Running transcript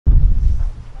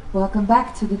Welcome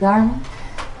back to the Dharma.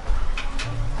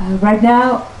 Right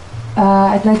now,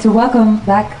 I'd like to welcome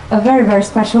back a very, very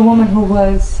special woman who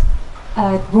was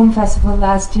at Boom Festival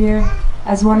last year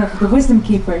as one of the wisdom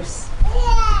keepers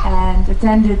and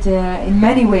attended in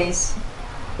many ways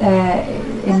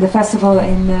in the festival,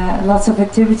 in lots of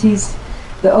activities.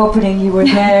 The opening, you were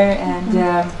there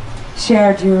and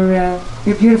shared your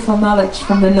beautiful knowledge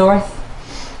from the north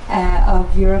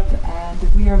of Europe,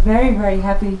 and we are very, very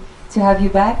happy to have you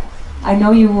back. I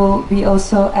know you will be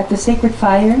also at the Sacred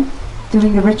Fire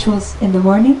doing the rituals in the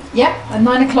morning. Yep, at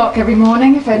 9 o'clock every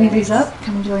morning. If anybody's up,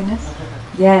 come and join us.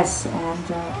 Yes, and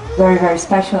very, very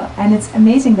special. And it's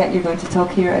amazing that you're going to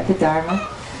talk here at the Dharma.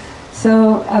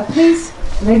 So please,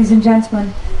 ladies and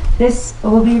gentlemen, this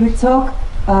will be the talk,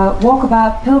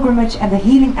 Walkabout, Pilgrimage and the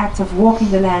Healing Act of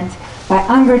Walking the Land by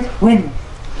Angharad.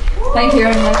 Thank you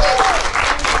very much.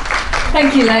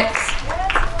 Thank you, Lex.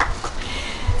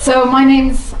 So my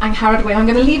name's Angharad. I'm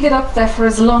going to leave it up there for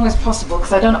as long as possible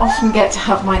because I don't often get to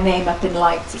have my name up in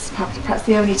lights. It's perhaps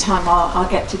the only time I'll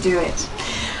get to do it.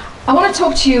 I want to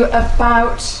talk to you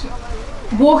about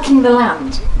walking the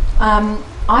land.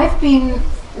 I've been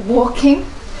walking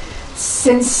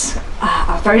since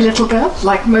a very little girl,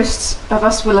 like most of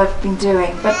us will have been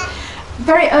doing. But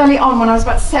very early on, when I was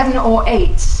about 7 or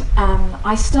 8,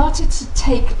 I started to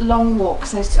take long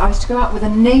walks. I used to go out with a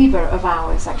neighbour of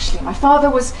ours, actually. My father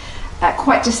was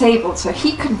quite disabled, so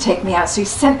he couldn't take me out, so he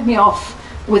sent me off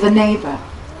with a neighbour.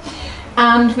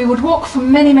 And we would walk for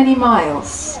many, many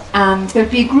miles, and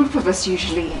there'd be a group of us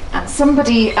usually, and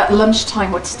somebody at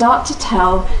lunchtime would start to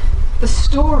tell the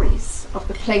stories of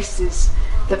the places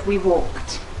that we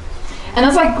walked. And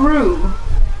as I grew,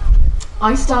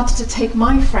 I started to take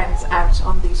my friends out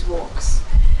on these walks.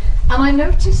 And I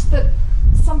noticed that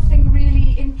something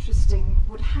really interesting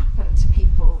would happen to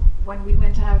people when we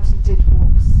went out and did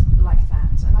walks like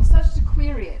that. And I started to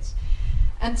query it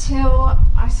until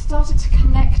I started to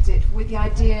connect it with the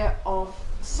idea of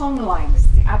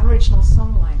songlines, the Aboriginal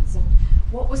songlines, and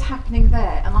what was happening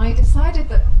there. And I decided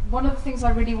that one of the things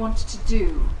I really wanted to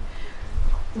do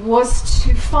was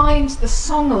to find the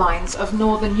songlines of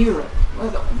Northern Europe,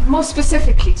 more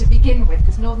specifically to begin with,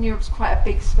 because Northern Europe's quite a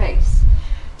big space,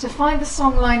 to find the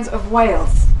songlines of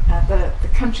Wales, the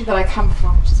country that I come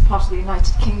from, which is part of the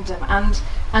United Kingdom,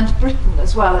 and Britain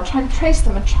as well, and try and trace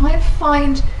them and try and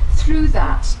find through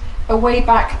that a way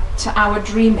back to our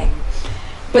dreaming.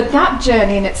 But that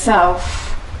journey in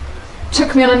itself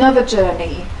took me on another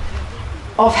journey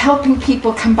of helping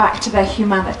people come back to their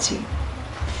humanity.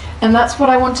 And that's what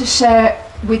I want to share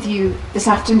with you this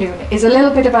afternoon, is a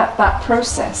little bit about that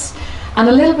process and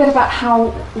a little bit about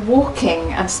how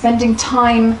walking and spending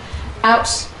time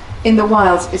out in the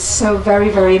wilds is so very,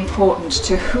 very important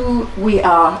to who we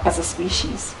are as a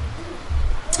species.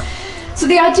 So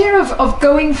the idea of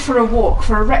going for a walk,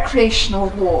 for a recreational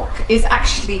walk, is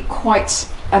actually quite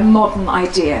a modern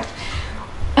idea.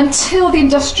 Until the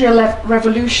Industrial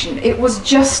Revolution, it was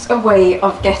just a way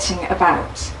of getting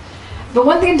about. But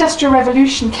when the Industrial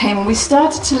Revolution came and we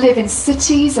started to live in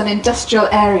cities and industrial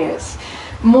areas,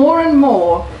 more and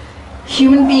more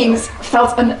human beings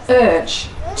felt an urge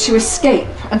to escape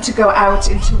and to go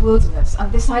out into wilderness, and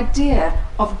this idea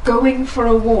of going for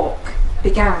a walk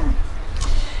began.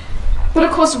 But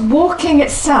of course, walking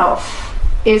itself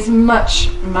is much,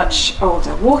 much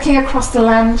older. Walking across the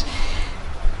land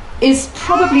is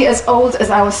probably as old as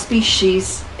our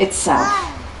species itself.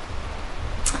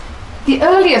 The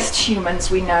earliest humans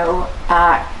we know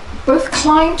both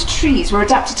climbed trees, were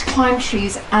adapted to climb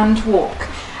trees and walk.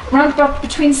 Around about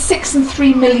between 6 and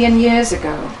 3 million years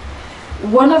ago,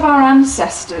 one of our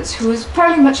ancestors, who was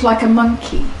very much like a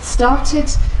monkey, started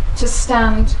to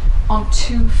stand on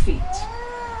 2 feet.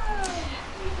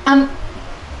 And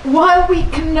while we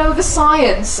can know the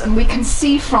science and we can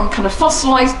see from kind of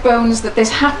fossilized bones that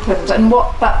this happened and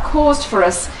what that caused for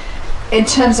us in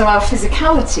terms of our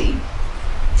physicality,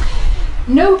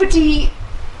 nobody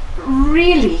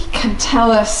really can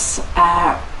tell us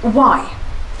why.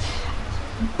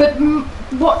 But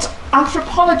what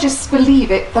anthropologists believe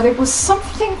that it was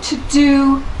something to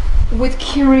do with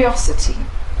curiosity.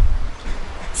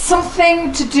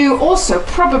 Something to do also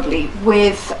probably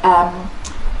with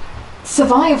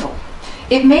survival.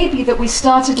 It may be that we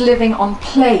started living on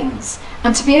plains,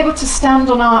 and to be able to stand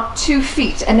on our 2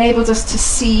 feet enabled us to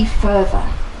see further,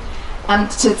 and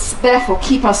to therefore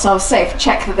keep ourselves safe,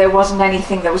 check that there wasn't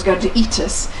anything that was going to eat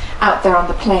us out there on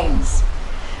the plains.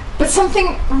 But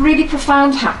something really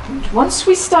profound happened. Once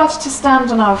we started to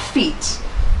stand on our feet,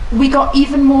 we got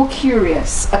even more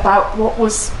curious about what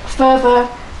was further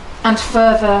and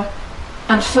further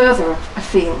and further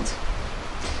afield.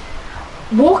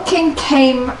 Walking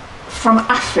came from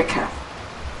Africa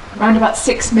around about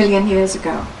 6 million years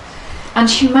ago, and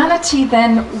humanity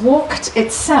then walked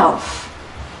itself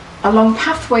along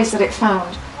pathways that it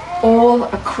found all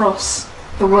across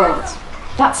the world.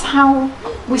 That's how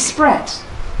we spread,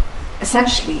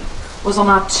 essentially, was on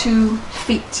our 2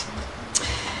 feet.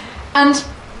 And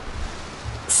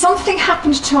something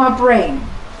happened to our brain,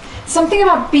 something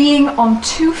about being on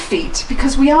 2 feet,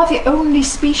 because we are the only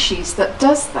species that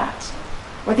does that.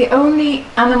 We're the only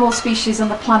animal species on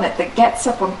the planet that gets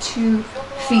up on 2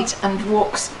 feet and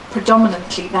walks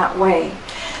predominantly that way.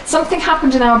 Something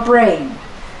happened in our brain,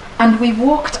 and we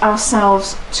walked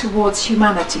ourselves towards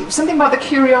humanity. Something about the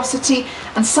curiosity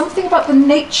and something about the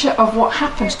nature of what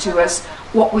happened to us,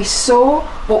 what we saw,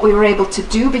 what we were able to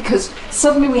do, because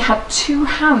suddenly we had 2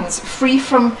 hands free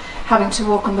from having to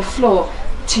walk on the floor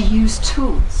to use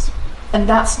tools. And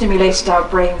that stimulated our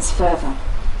brains further.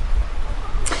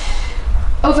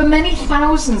 Over many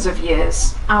thousands of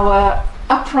years, our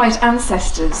upright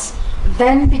ancestors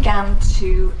then began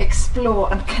to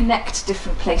explore and connect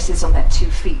different places on their 2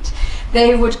 feet.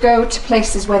 They would go to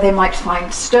places where they might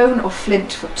find stone or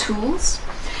flint for tools,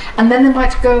 and then they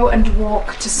might go and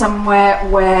walk to somewhere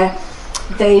where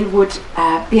they would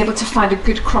be able to find a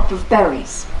good crop of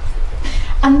berries.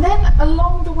 And then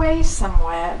along the way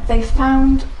somewhere, they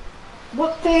found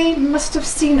what they must have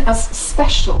seen as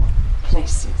special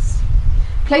places.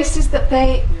 Places that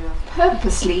they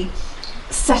purposely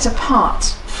set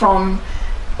apart from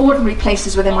ordinary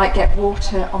places where they might get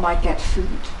water or might get food.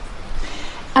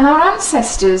 And our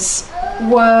ancestors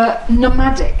were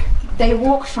nomadic. They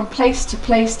walked from place to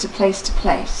place to place to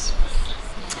place.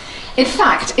 In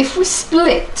fact, if we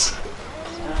split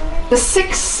the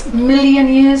 6 million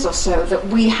years or so that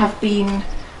we have been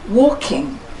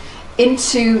walking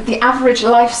into the average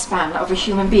lifespan of a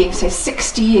human being, say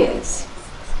 60 years,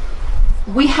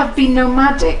 we have been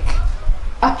nomadic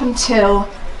up until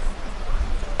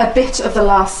a bit of the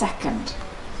last second.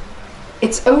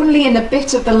 It's only in a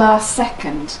bit of the last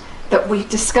second that we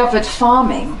discovered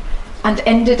farming and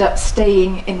ended up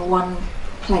staying in one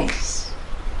place.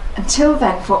 Until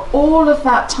then, for all of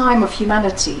that time of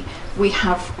humanity, we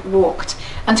have walked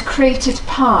and created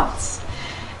paths.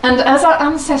 And as our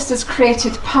ancestors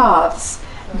created paths,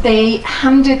 they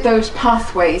handed those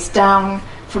pathways down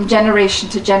from generation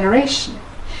to generation.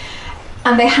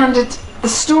 And they handed the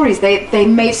stories, they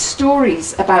made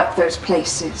stories about those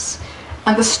places.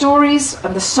 And the stories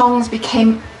and the songs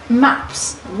became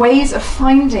maps, ways of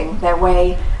finding their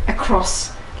way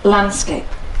across landscape.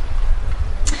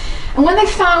 And when they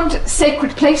found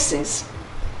sacred places,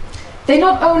 they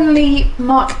not only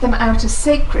marked them out as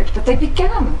sacred, but they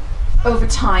began over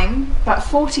time, about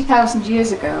 40,000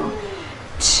 years ago,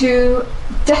 to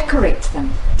decorate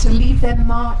them, to leave their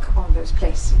mark on those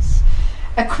places.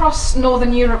 Across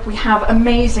Northern Europe, we have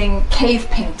amazing cave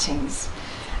paintings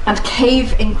and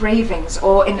cave engravings,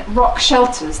 or in rock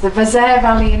shelters. The Vézère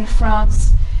Valley in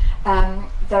France,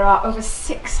 there are over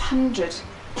 600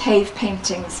 cave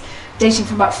paintings dating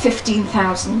from about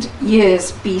 15,000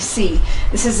 years BC.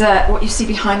 This is what you see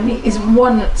behind me is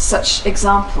one such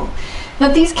example.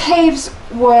 Now, these caves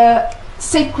were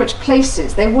sacred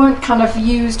places. They weren't kind of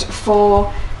used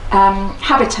for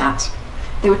habitat.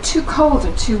 They were too cold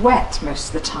and too wet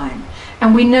most of the time.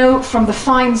 And we know from the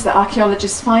finds that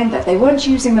archaeologists find that they weren't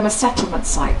using them as settlement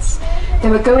sites.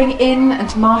 They were going in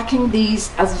and marking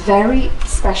these as very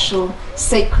special,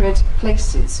 sacred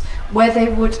places where they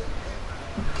would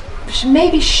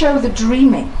maybe show the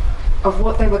dreaming of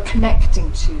what they were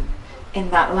connecting to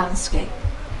in that landscape.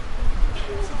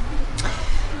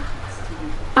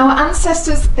 Our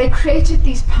ancestors, they created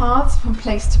these paths from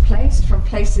place to place, from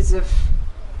places of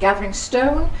gathering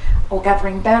stone or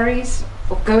gathering berries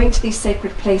or going to these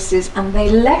sacred places, and they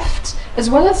left, as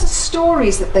well as the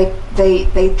stories that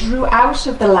they drew out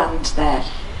of the land there,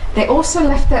 they also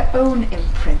left their own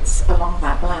imprints along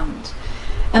that land.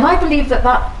 And I believe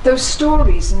that those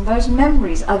stories and those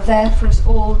memories are there for us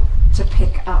all to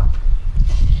pick up.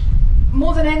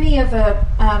 More than any other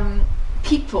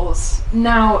peoples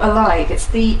now alive, it's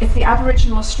the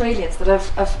Aboriginal Australians that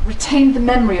have retained the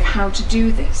memory of how to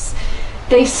do this.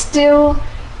 They still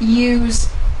use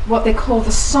what they call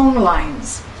the song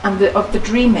lines and of the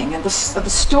dreaming, and the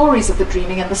stories of the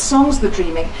dreaming and the songs of the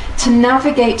dreaming, to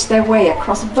navigate their way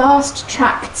across vast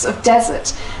tracts of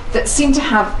desert that seem to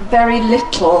have very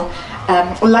little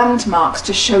landmarks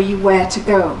to show you where to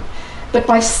go. But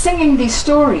by singing these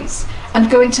stories and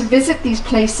going to visit these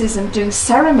places and doing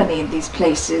ceremony in these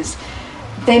places,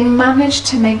 they manage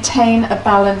to maintain a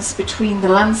balance between the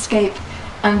landscape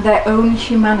and their own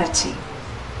humanity.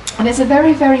 And it's a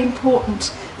very, very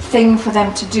important thing for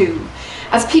them to do.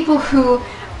 As people who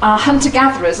are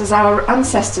hunter-gatherers, as our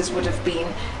ancestors would have been,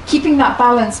 keeping that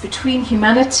balance between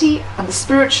humanity and the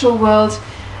spiritual world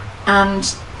and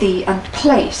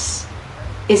place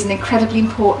is an incredibly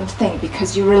important thing,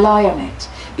 because you rely on it.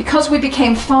 Because we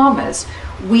became farmers,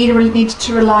 we needed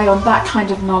to rely on that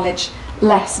kind of knowledge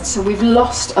less, and so we've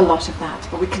lost a lot of that,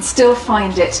 but we can still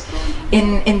find it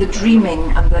in the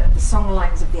dreaming and the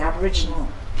songlines of the Aboriginal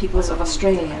peoples of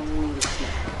Australia.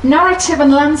 Narrative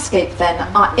and landscape then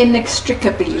are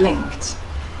inextricably linked.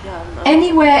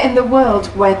 Anywhere in the world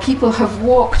where people have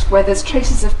walked, where there's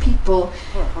traces of people,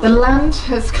 the land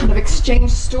has kind of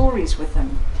exchanged stories with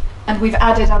them, and we've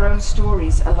added our own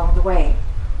stories along the way.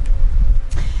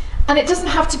 And it doesn't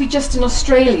have to be just in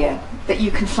Australia that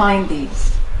you can find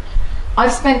these.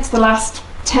 I've spent the last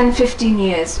 10-15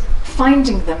 years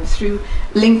finding them through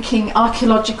linking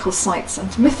archaeological sites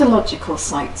and mythological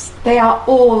sites. They are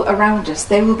all around us.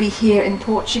 They will be here in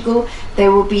Portugal. They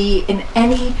will be in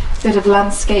any bit of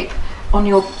landscape on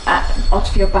your out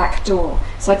of your back door.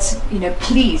 So I'd,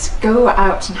 please go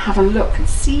out and have a look and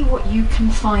see what you can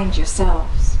find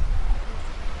yourselves.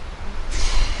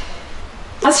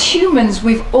 As humans,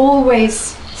 we've always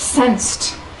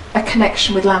sensed a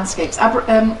connection with landscapes.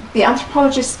 The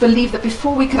anthropologists believe that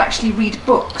before we could actually read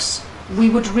books, we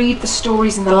would read the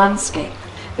stories in the landscape,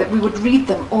 that we would read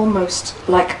them almost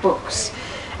like books.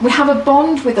 We have a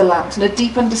bond with the land and a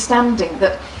deep understanding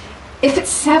that if it's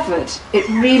severed, it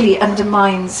really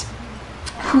undermines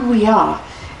who we are.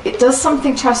 It does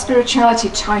something to our spirituality,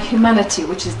 to our humanity,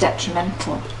 which is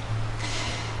detrimental.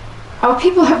 Our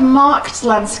people have marked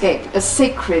landscape as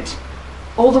sacred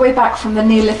all the way back from the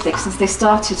Neolithic, since they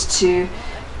started to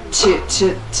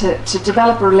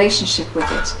develop a relationship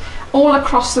with it. All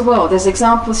across the world, there's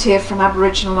examples here from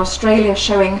Aboriginal Australia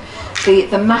showing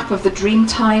the map of the dream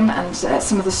time and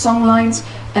some of the song lines.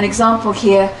 An example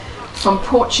here from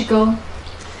Portugal,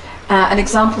 and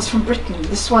examples from Britain.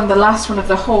 This one, the last one of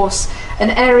the horse, an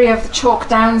area of the Chalk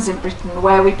Downs in Britain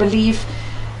where we believe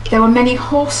there were many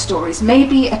horse stories,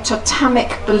 maybe a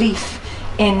totemic belief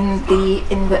in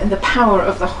the power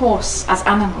of the horse as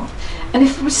animal. And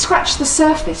if we scratch the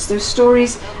surface, those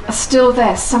stories are still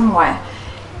there somewhere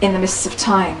in the mists of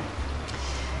time.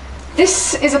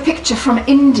 This is a picture from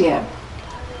India.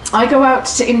 I go out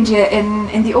to India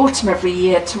in the autumn every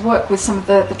year to work with some of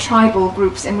the tribal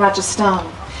groups in Rajasthan.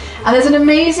 And there's an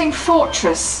amazing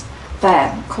fortress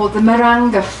there called the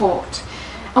Maranga Fort.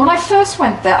 And when I first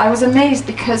went there, I was amazed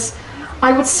because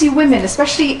I would see women,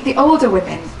 especially the older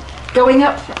women, going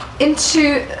up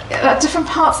into different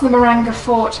parts of the Maranga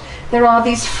Fort. There are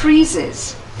these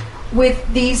friezes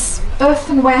with these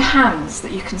earthenware hands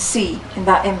that you can see in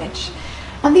that image.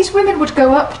 And these women would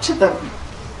go up to them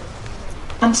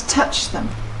and touch them.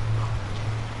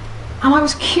 And I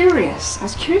was curious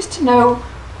to know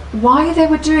why they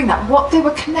were doing that, what they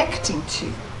were connecting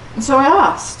to. And so I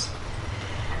asked.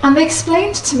 And they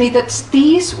explained to me that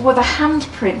these were the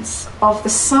handprints of the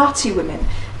Sati women.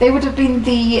 They would have been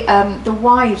the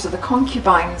wives or the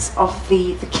concubines of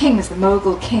the kings, the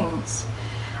Mughal kings.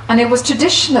 And it was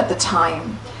tradition at the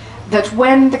time that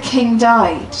when the king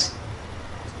died,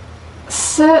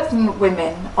 certain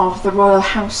women of the royal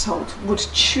household would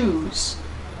choose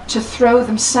to throw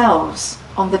themselves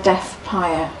on the death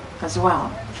pyre as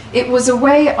well. It was a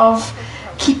way of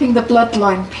keeping the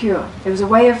bloodline pure. It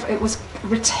was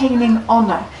retaining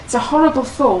honor. It's a horrible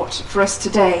thought for us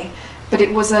today, but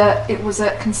it was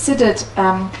a considered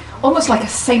almost like a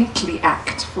saintly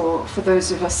act for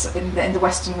those of us in the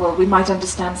Western world. We might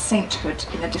understand sainthood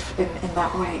in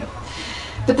that way.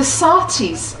 But the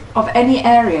Satis of any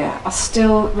area are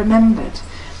still remembered.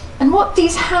 And what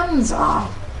these hands are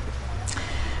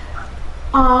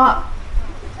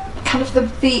kind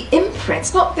of the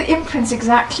imprints, not the imprints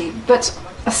exactly, but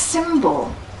a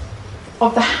symbol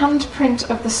of the handprint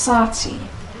of the Sati.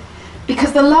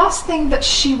 Because the last thing that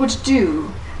she would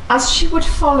do, as she would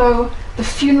follow the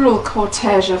funeral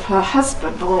cortege of her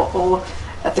husband or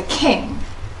the king,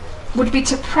 would be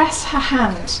to press her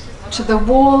hand to the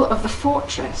wall of the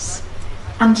fortress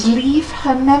and leave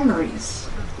her memories,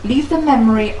 leave the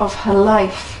memory of her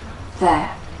life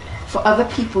there for other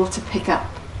people to pick up.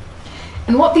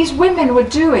 And what these women were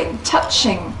doing,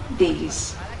 touching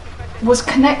these, was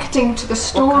connecting to the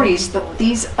stories that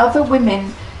these other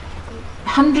women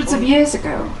hundreds of years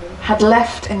ago had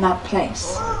left in that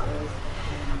place.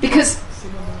 Because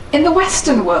in the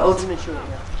Western world,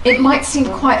 it might seem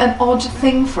quite an odd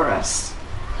thing for us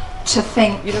to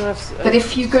think that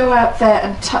if you go out there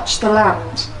and touch the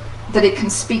land, that it can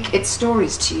speak its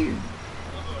stories to you.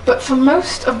 But for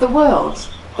most of the world,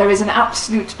 there is an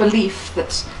absolute belief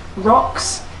that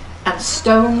rocks, and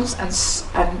stones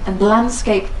and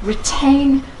landscape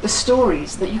retain the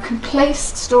stories, that you can place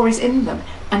stories in them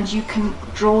and you can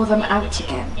draw them out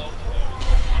again.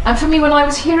 And for me, when I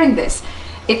was hearing this,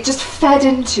 it just fed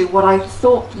into what I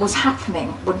thought was happening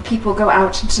when people go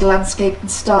out into the landscape and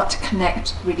start to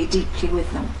connect really deeply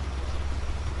with them.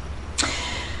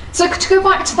 So to go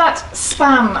back to that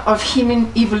span of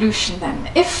human evolution then,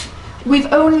 if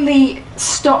we've only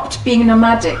stopped being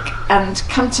nomadic and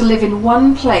come to live in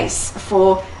one place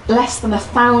for less than a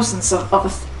thousandth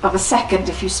of a second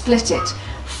if you split it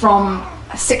from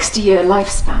a 60-year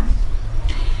lifespan,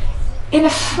 in a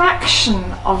fraction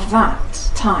of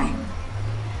that time,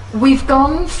 we've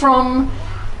gone from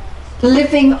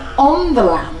living on the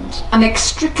land and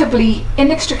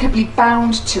inextricably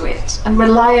bound to it and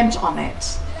reliant on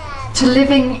it, to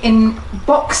living in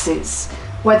boxes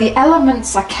where the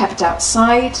elements are kept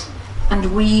outside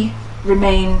and we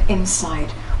remain inside.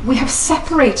 We have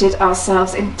separated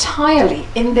ourselves entirely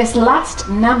in this last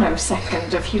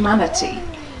nanosecond of humanity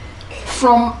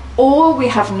from all we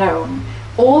have known,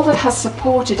 all that has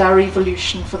supported our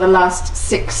evolution for the last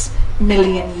 6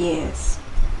 million years.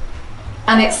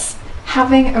 And it's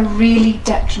having a really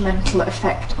detrimental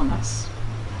effect on us.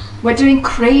 We're doing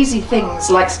crazy things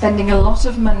like spending a lot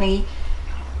of money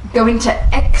going to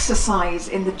exercise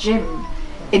in the gym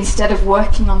instead of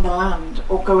working on the land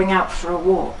or going out for a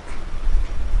walk.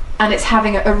 And it's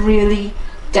having a really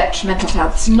detrimental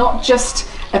health. It's not just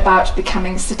about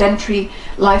becoming sedentary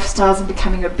lifestyles and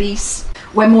becoming obese.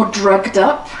 We're more drugged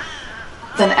up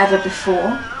than ever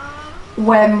before.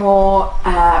 We're more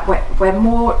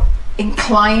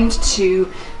inclined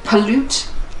to pollute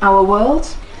our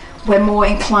world. We're more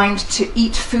inclined to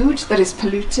eat food that is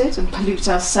polluted and pollute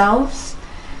ourselves.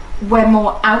 We're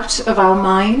more out of our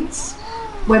minds.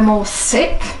 We're more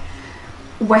sick.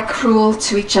 We're cruel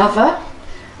to each other.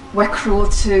 We're cruel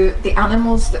to the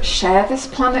animals that share this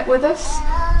planet with us.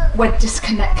 We're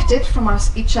disconnected from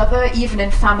each other, even in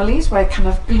families. We're kind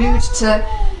of glued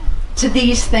to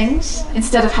these things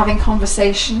instead of having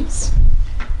conversations.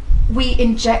 We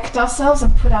inject ourselves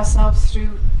and put ourselves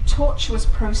through tortuous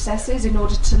processes in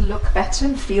order to look better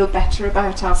and feel better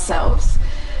about ourselves.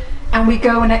 And we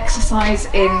go and exercise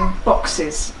in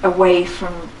boxes away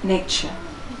from nature.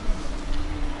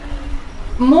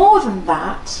 More than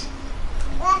that,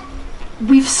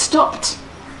 we've stopped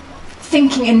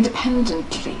thinking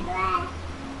independently.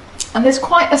 And there's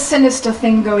quite a sinister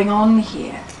thing going on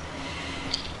here,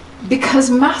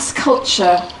 because mass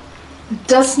culture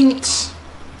doesn't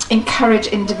encourage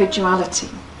individuality.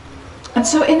 And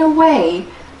so in a way,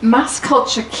 mass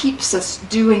culture keeps us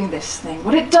doing this thing.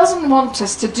 What it doesn't want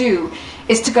us to do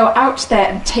is to go out there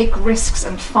and take risks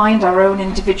and find our own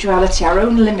individuality, our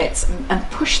own limits,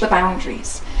 and push the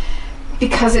boundaries,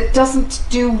 because it doesn't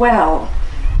do well.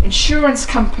 Insurance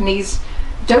companies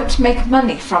don't make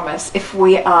money from us if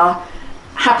we are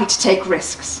happy to take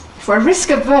risks. If we're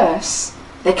risk averse,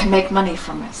 they can make money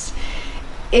from us.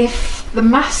 If the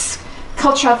mass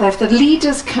culture out there, if the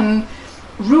leaders can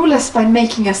rule us by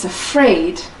making us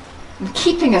afraid and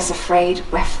keeping us afraid,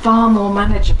 we're far more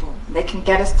manageable. They can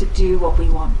get us to do what we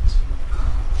want.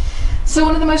 So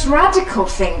one of the most radical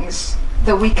things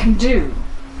that we can do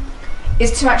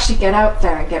is to actually get out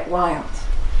there and get wild,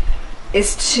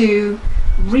 is to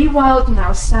re-wilden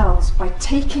ourselves by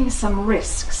taking some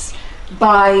risks,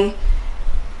 by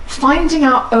finding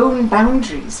our own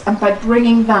boundaries and by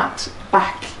bringing that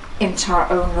back into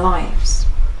our own lives.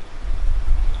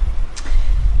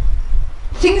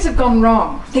 Things have gone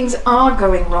wrong. Things are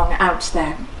going wrong out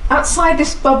there. Outside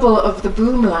this bubble of the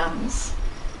boomlands,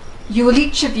 you will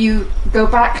each of you go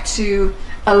back to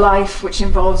a life which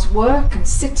involves work and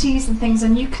cities and things,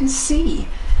 and you can see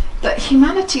that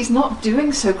humanity is not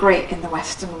doing so great in the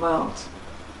Western world.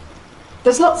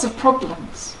 There's lots of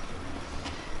problems.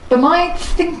 But my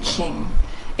thinking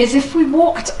is, if we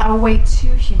walked our way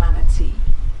to humanity,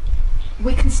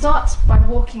 we can start by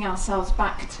walking ourselves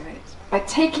back to it, by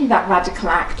taking that radical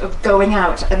act of going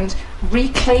out and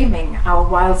reclaiming our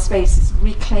wild spaces,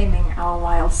 reclaiming our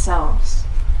wild selves.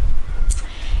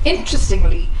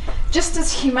 Interestingly, just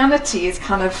as humanity is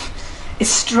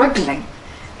struggling,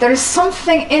 there is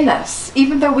something in us,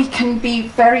 even though we can be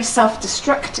very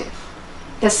self-destructive,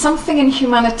 there's something in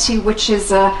humanity which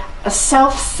is a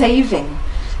self-saving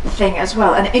thing as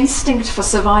well, an instinct for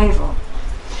survival.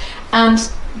 And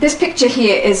this picture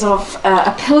here is of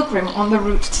a pilgrim on the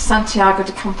route to Santiago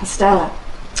de Compostela.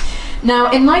 Now,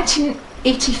 in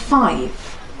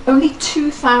 1985, only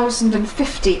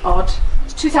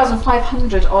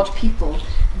 2,500 odd people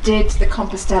did the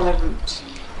Compostela route.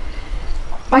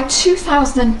 By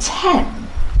 2010,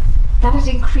 that had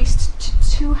increased to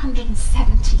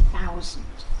 270,000.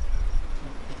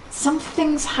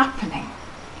 Something's happening.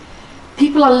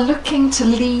 People are looking to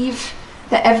leave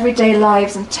their everyday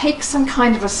lives and take some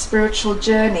kind of a spiritual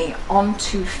journey on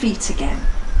 2 feet again.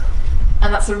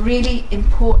 And that's a really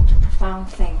important, profound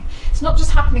thing. It's not just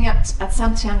happening at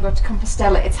Santiago de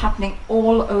Compostela, it's happening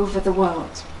all over the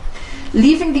world.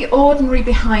 Leaving the ordinary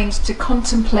behind to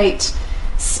contemplate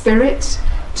spirit,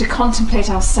 to contemplate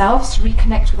ourselves, to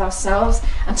reconnect with ourselves,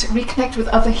 and to reconnect with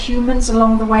other humans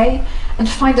along the way, and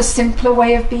find a simpler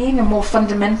way of being, a more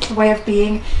fundamental way of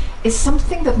being, is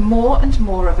something that more and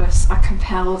more of us are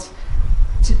compelled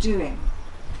to doing.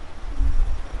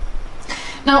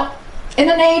 Now, in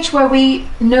an age where we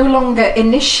no longer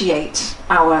initiate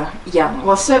our young,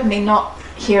 well, certainly not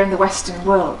here in the Western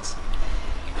world,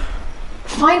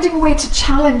 finding a way to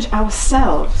challenge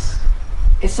ourselves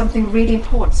is something really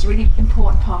important. It's a really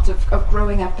important part of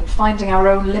growing up and finding our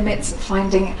own limits and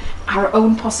finding our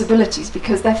own possibilities,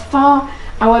 because they're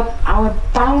our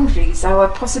boundaries, our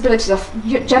possibilities are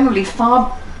generally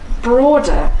far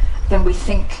broader than we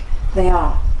think they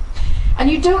are. And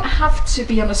you don't have to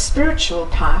be on a spiritual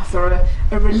path or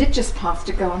a religious path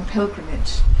to go on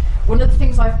pilgrimage. One of the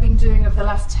things I've been doing over the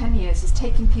last 10 years is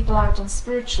taking people out on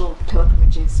spiritual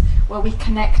pilgrimages where we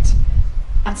connect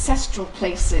ancestral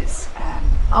places,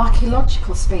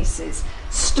 archaeological spaces,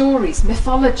 stories,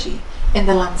 mythology in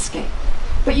the landscape.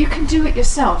 But you can do it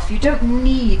yourself. You don't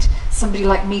need somebody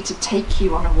like me to take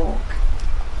you on a walk.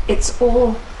 It's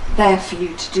all there for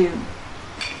you to do.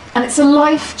 And it's a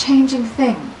life-changing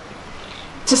thing.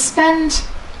 To spend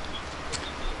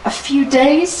a few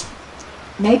days,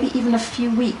 maybe even a few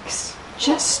weeks,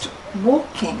 just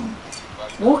walking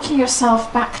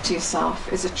yourself back to yourself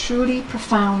is a truly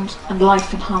profound and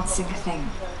life-enhancing thing.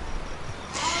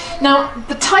 Now,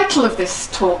 the title of this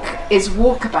talk is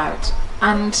Walkabout,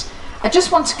 and I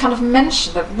just want to kind of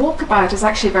mention that walkabout is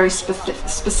actually a very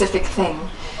specific thing.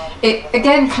 It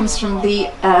again comes from the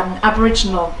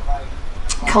Aboriginal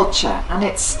culture, and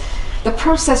it's the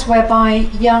process whereby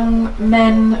young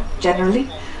men, generally,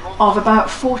 of about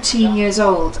 14 years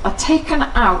old, are taken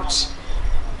out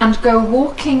and go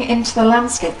walking into the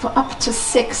landscape for up to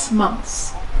 6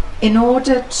 months in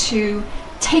order to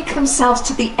take themselves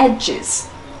to the edges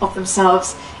of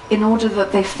themselves, in order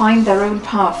that they find their own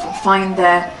path and find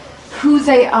who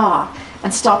they are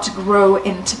and start to grow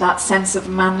into that sense of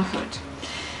manhood.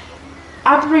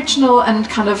 Aboriginal and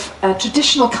kind of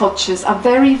traditional cultures are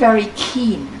very, very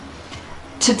keen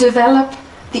to develop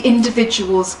the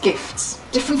individual's gifts,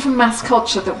 different from mass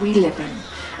culture that we live in.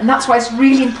 And that's why it's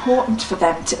really important for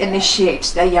them to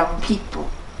initiate their young people.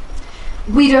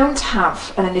 We don't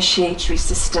have an initiatory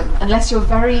system unless you're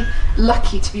very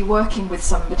lucky to be working with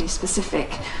somebody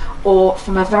specific or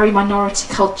from a very minority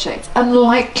culture. It's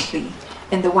unlikely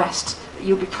in the West that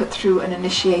you'll be put through an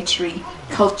initiatory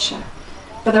culture.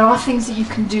 But there are things that you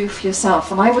can do for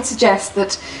yourself, and I would suggest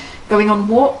that going on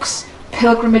walks,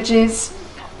 pilgrimages,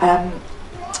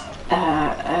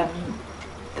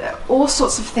 all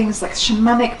sorts of things like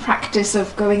shamanic practice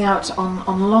of going out on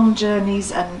long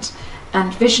journeys and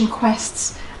vision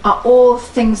quests are all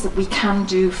things that we can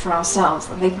do for ourselves,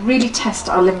 and they really test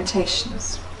our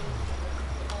limitations.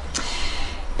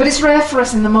 But it's rare for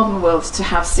us in the modern world to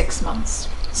have 6 months,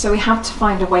 so we have to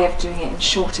find a way of doing it in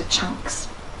shorter chunks.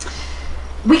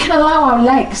 We can allow our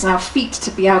legs and our feet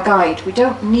to be our guide. We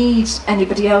don't need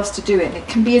anybody else to do it. It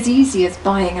can be as easy as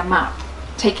buying a map,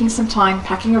 taking some time,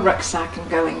 packing a rucksack and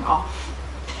going off.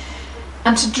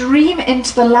 And to dream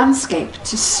into the landscape,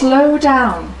 to slow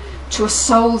down to a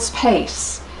soul's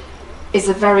pace is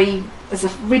a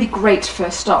really great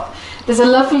first stop. There's a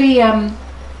lovely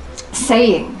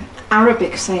saying,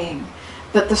 Arabic saying,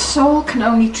 that the soul can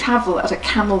only travel at a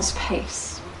camel's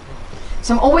pace.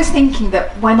 So I'm always thinking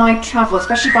that when I travel,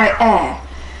 especially by air,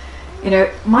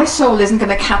 my soul isn't going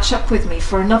to catch up with me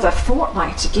for another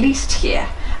fortnight at least here.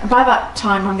 And by that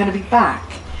time I'm going to be back.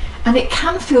 And it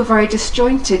can feel very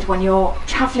disjointed when you're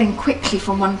travelling quickly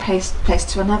from one place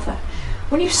to another.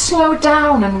 When you slow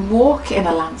down and walk in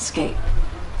a landscape,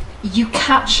 you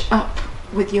catch up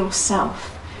with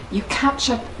yourself. You catch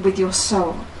up with your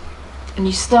soul. And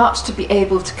you start to be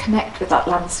able to connect with that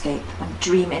landscape and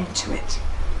dream into it.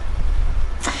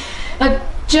 Now,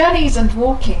 journeys and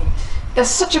walking, they're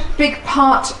such a big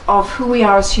part of who we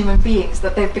are as human beings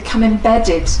that they've become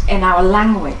embedded in our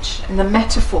language, in the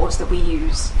metaphors that we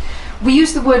use. We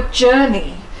use the word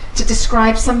journey to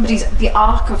describe the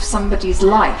arc of somebody's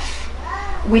life.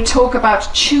 We talk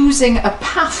about choosing a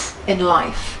path in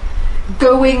life,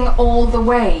 going all the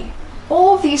way.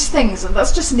 All these things, and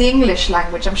that's just in the English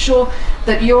language. I'm sure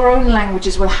that your own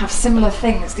languages will have similar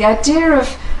things. The idea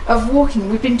of walking.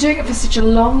 We've been doing it for such a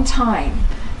long time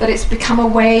that it's become a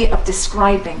way of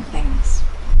describing things.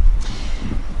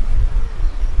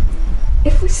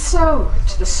 If we slow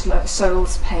to the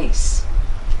soul's pace,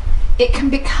 it can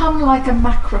become like a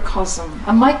macrocosm,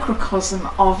 a microcosm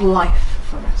of life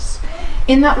for us.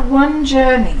 In that one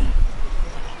journey,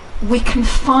 we can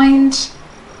find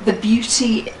the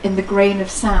beauty in the grain of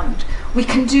sand. We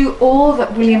can do all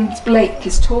that William Blake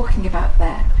is talking about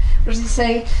there. What does he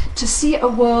say? To see a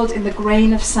world in the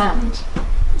grain of sand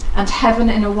and heaven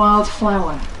in a wild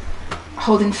flower.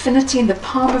 Hold infinity in the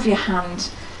palm of your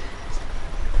hand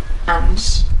and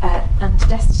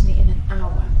destiny in an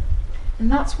hour.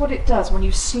 And that's what it does when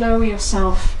you slow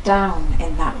yourself down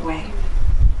in that way.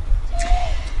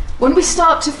 When we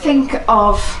start to think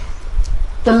of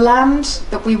the land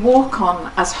that we walk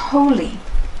on as holy,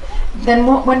 then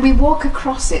when we walk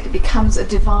across it, it becomes a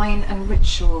divine and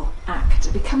ritual act.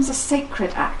 It becomes a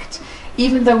sacred act,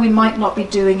 even though we might not be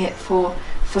doing it for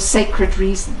sacred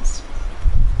reasons.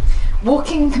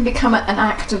 Walking can become an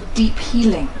act of deep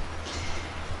healing.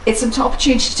 It's an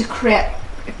opportunity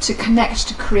to connect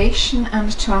to creation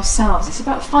and to ourselves. It's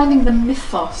about finding the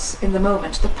mythos in the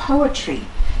moment, the poetry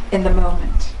in the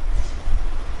moment.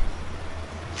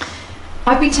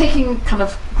 I've been taking kind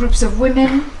of groups of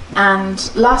women,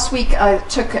 and last week I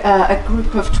took a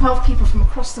group of 12 people from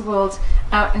across the world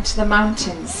out into the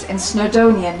mountains in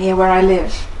Snowdonia, near where I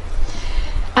live.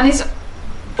 And it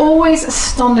always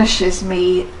astonishes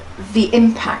me the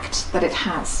impact that it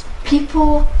has.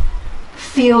 People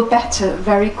feel better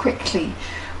very quickly.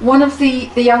 One of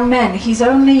the young men, he's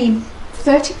only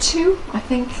 32, I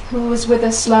think, who was with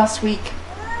us last week,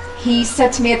 he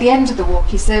said to me at the end of the walk,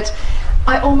 he said,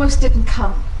 I almost didn't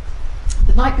come.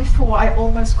 The night before I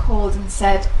almost called and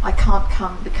said I can't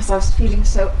come because I was feeling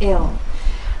so ill.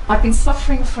 I've been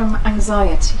suffering from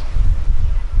anxiety.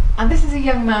 And this is a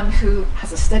young man who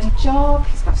has a steady job,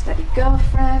 he's got a steady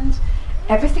girlfriend,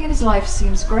 everything in his life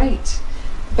seems great,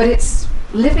 but it's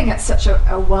living at such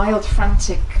a wild,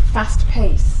 frantic, fast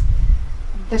pace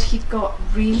that he'd got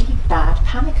really bad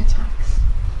panic attacks.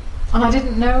 And I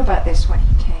didn't know about this when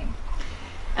he came.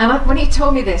 And when he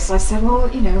told me this, I said, well,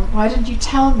 you know, why didn't you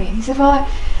tell me? And he said, well,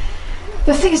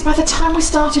 the thing is, by the time we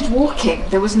started walking,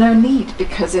 there was no need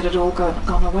because it had all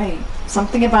gone away.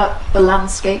 Something about the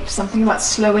landscape, something about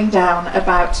slowing down,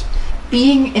 about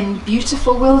being in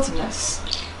beautiful wilderness,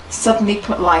 suddenly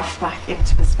put life back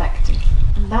into perspective.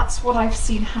 And that's what I've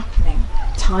seen happening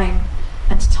time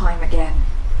and time again.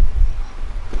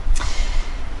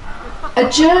 A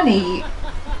journey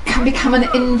can become an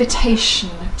invitation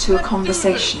to a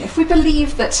conversation. If we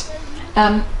believe that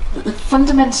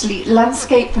fundamentally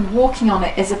landscape and walking on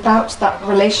it is about that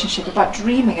relationship, about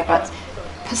dreaming, about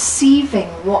perceiving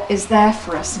what is there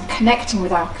for us and connecting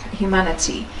with our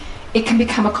humanity, it can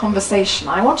become a conversation.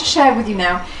 I want to share with you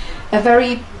now a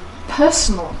very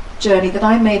personal journey that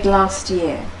I made last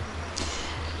year.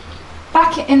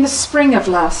 Back in the spring of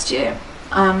last year,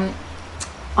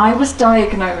 I was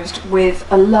diagnosed with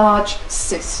a large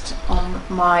cyst on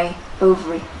my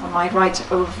ovary, on my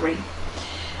right ovary.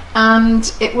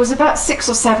 And it was about 6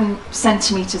 or 7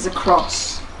 centimetres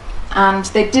across. And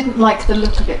they didn't like the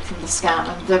look of it from the scan.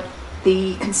 And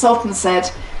the consultant said,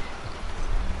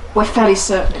 we're fairly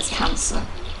certain it's cancer.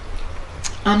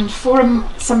 And for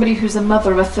somebody who's a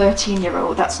mother of a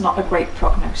 13-year-old, that's not a great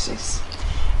prognosis.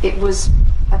 It was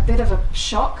a bit of a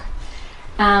shock.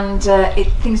 And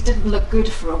things didn't look good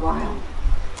for a while.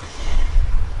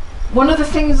 One of the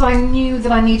things I knew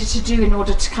that I needed to do in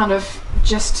order to kind of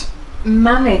just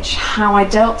manage how I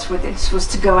dealt with this was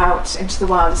to go out into the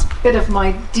wild. It's a bit of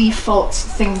my default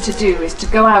thing to do, is to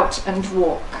go out and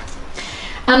walk.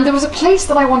 And there was a place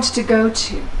that I wanted to go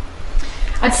to.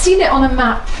 I'd seen it on a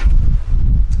map,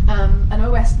 an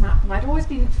OS map, and I'd always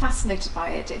been fascinated by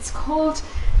it. It's called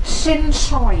Llyn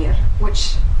Lloer,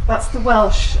 which that's the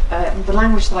Welsh, the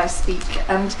language that I speak,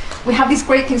 and we have these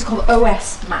great things called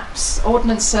OS maps,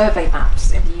 Ordnance Survey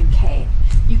maps in the UK.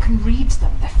 You can read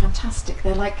them; they're fantastic.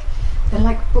 They're like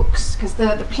books, because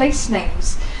the place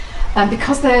names, and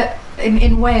because they're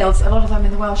in Wales, a lot of them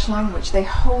in the Welsh language, they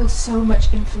hold so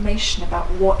much information about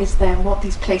what is there and what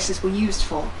these places were used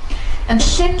for. And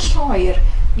Llyn Lloer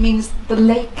means the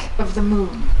lake of the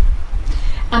moon,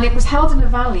 and it was held in a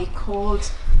valley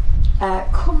called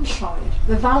Cwm Lloer,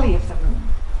 the Valley of the Moon.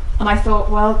 And I thought,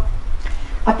 well,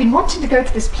 I've been wanting to go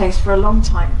to this place for a long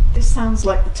time. This sounds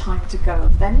like the time to go.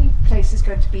 If any place is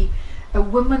going to be a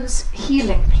woman's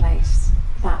healing place,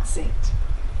 that's it.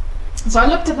 So I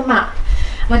looked at the map,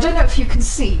 and I don't know if you can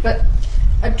see, but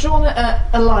I've drawn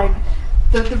a line.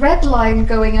 The red line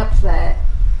going up there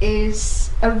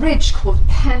is a ridge called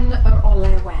Pen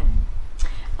Olewen.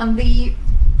 And the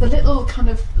little kind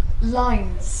of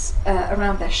lines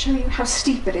around there show you how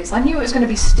steep it is. I knew it was going to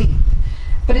be steep,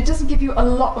 but it doesn't give you a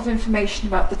lot of information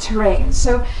about the terrain.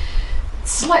 So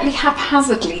slightly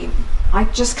haphazardly, I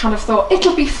just kind of thought,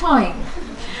 it'll be fine.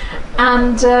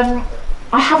 And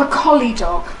I have a collie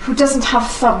dog who doesn't have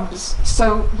thumbs,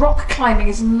 so rock climbing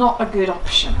is not a good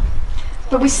option.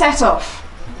 But we set off,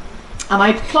 and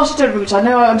I plotted a route. I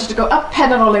know I wanted to go up Pen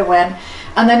Olewen,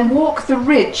 and then walk the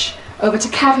ridge over to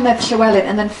Cafnedd Llywelyn,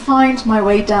 and then find my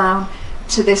way down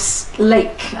to this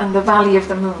lake and the Valley of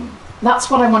the Moon. That's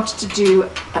what I wanted to do,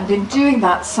 and in doing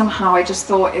that, somehow I just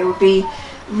thought it would be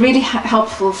really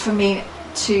helpful for me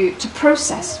to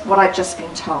process what I'd just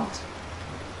been told.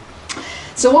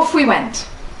 So off we went.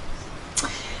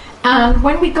 And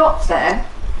when we got there,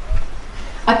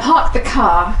 I parked the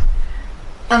car,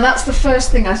 and that's the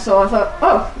first thing I saw. I thought,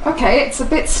 oh, okay, it's a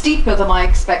bit steeper than I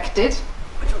expected.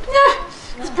 Yeah,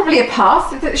 it's probably a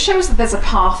path. It shows that there's a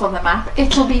path on the map.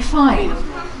 It'll be fine.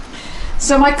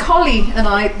 So my collie and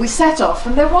I, we set off,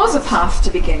 and there was a path to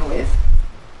begin with.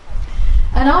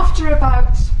 And after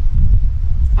about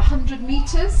 100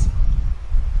 meters,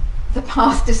 the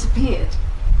path disappeared.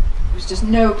 There was just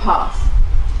no path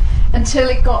until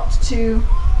it got to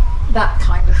that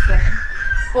kind of thing,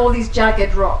 all these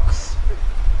jagged rocks.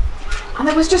 And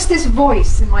there was just this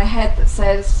voice in my head that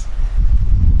says,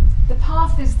 the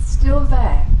path is still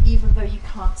there even though you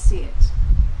can't see it.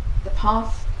 The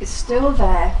path is still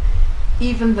there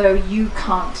even though you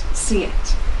can't see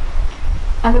it.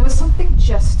 And there was something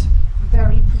just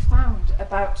very profound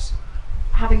about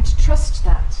having to trust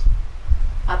that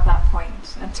at that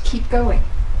point and to keep going.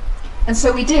 And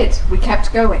so we did, we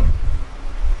kept going.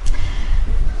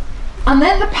 And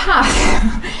then the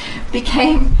path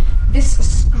became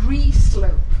this scree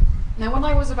slope. Now when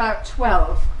I was about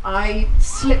 12, I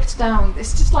slipped down,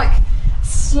 it's just like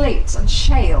slate and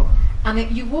shale,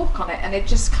 and you walk on it and it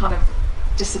just kind of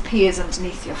disappears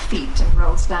underneath your feet and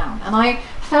rolls down. And I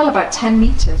fell about 10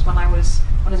 meters when I was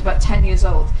about 10 years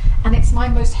old, and it's my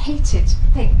most hated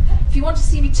thing. If you want to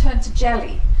see me turn to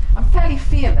jelly, I'm fairly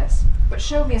fearless, but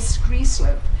show me a scree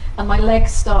slope and my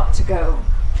legs start to go.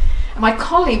 And my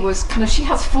collie was kind of, she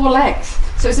has 4 legs,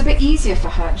 so it was a bit easier for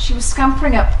her. She was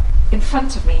scampering up in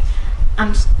front of me,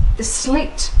 and the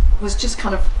slate was just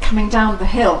kind of coming down the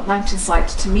hill, mountainside,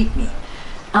 to meet me.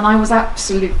 And I was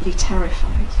absolutely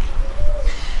terrified.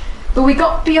 But we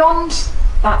got beyond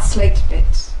that slate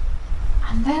bit.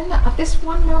 And then at this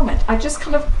one moment, I just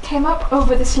kind of came up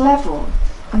over this level,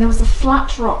 and there was a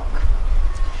flat rock.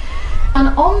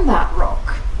 And on that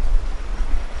rock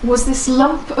was this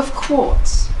lump of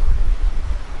quartz.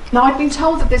 Now I'd been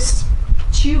told that this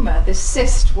tumour, this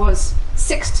cyst, was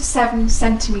 6 to 7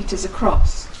 centimetres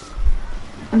across.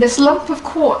 And this lump of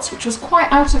quartz, which was quite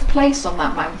out of place on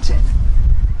that mountain,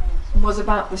 was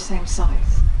about the same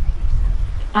size.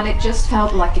 And it just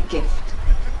felt like a gift.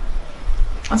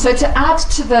 And so to add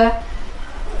to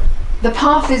the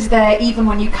path is there even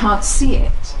when you can't see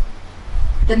it,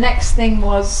 the next thing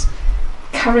was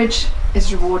courage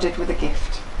is rewarded with a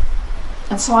gift.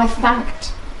 And so I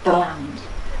thanked the land.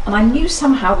 And I knew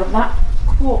somehow that that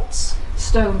quartz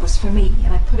stone was for me,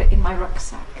 and I put it in my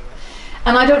rucksack.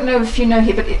 And I don't know if you know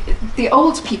here, but the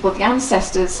old people, the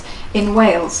ancestors in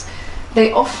Wales,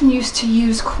 they often used to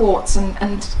use quartz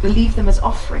and leave them as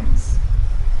offerings.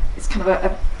 It's kind of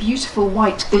a beautiful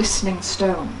white glistening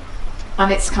stone.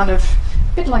 And it's kind of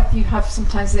a bit like you have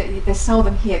sometimes, they sell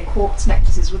them here, quartz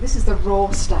necklaces. Well, this is the raw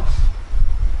stuff.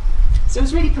 So it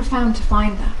was really profound to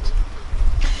find that.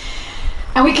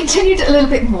 And we continued a little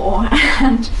bit more,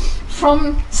 and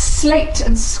from slate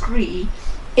and scree,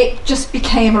 it just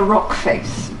became a rock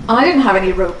face. And I didn't have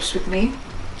any ropes with me,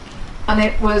 and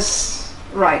it was,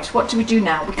 right, what do we do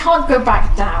now? We can't go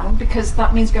back down, because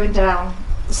that means going down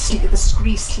the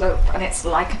scree slope, and it's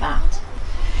like that.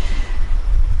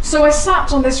 So I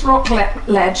sat on this rock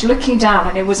ledge looking down,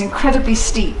 and it was incredibly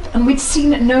steep, and we'd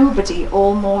seen nobody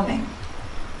all morning.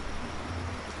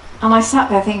 And I sat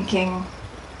there thinking,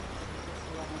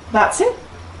 that's it.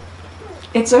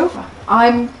 It's over.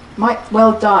 I might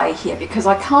well die here because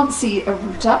I can't see a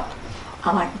route up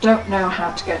and I don't know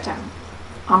how to go down.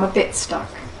 I'm a bit stuck.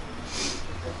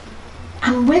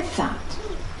 And with that,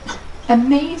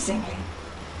 amazingly,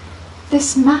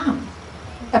 this man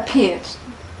appeared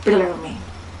below me.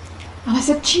 And I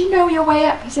said, do you know your way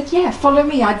up? He said, yeah, follow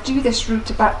me. I do this route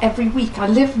about every week. I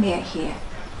live near here.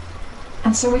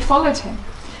 And so we followed him.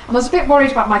 And I was a bit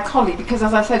worried about my collie because,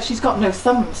 as I said, she's got no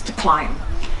thumbs to climb.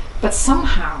 But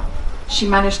somehow she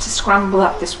managed to scramble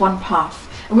up this one path.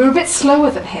 And we were a bit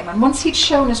slower than him, and once he'd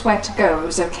shown us where to go, it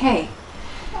was okay.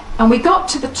 And we got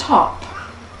to the top,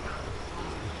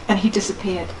 and he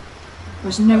disappeared. There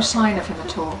was no sign of him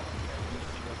at all.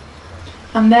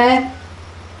 And there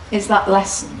is that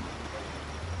lesson.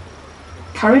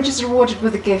 Courage is rewarded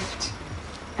with a gift,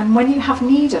 and when you have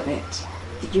need of it,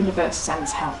 the universe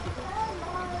sends help.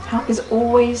 Help is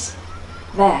always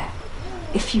there,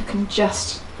 if you can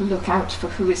just look out for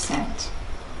who is sent.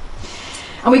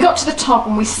 And we got to the top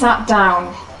and we sat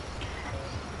down,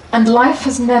 and life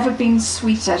has never been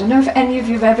sweeter. I don't know if any of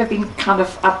you have ever been kind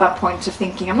of at that point of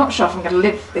thinking, I'm not sure if I'm going to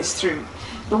live this through,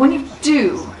 but when you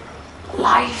do,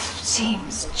 life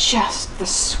seems just the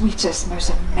sweetest, most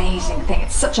amazing thing.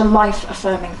 It's such a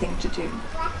life-affirming thing to do.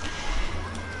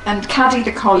 And Caddy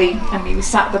the collie and me, we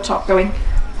sat at the top going,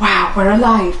 wow, we're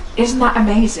alive, isn't that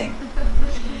amazing?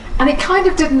 And it kind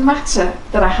of didn't matter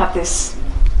that I had this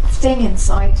thing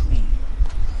inside me.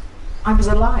 I was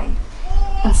alive,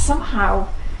 and somehow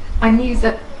I knew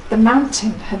that the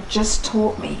mountain had just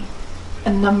taught me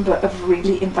a number of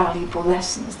really invaluable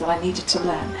lessons that I needed to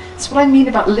learn. That's what I mean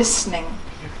about listening.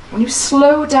 When you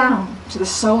slow down to the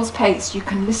soul's pace, you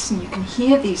can listen, you can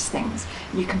hear these things,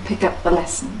 and you can pick up the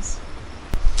lessons.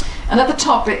 And at the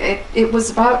top, it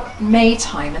was about May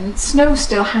time, and snow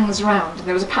still hangs around, and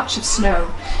there was a patch of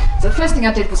snow. So the first thing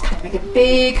I did was kind of make a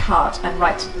big heart and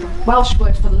write the Welsh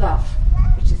word for love,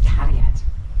 which is cariad,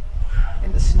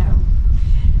 in the snow.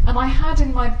 And I had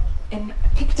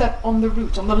picked up on the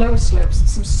route, on the lower slopes,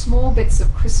 some small bits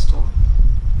of crystal.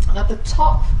 And at the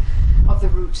top of the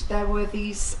route, there were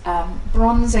these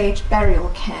Bronze Age burial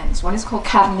cairns. One is called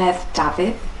Carnedd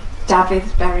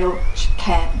David burial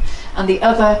cairn, and the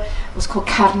other was called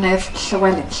Carnedd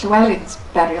Llywelyn's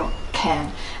burial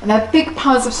cairn. And they're big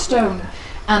piles of stone,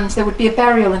 and there would be a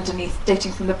burial underneath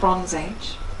dating from the Bronze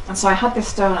Age. And so I had this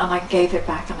stone and I gave it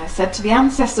back, and I said to the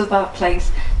ancestors of that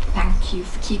place, thank you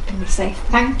for keeping me safe.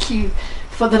 Thank you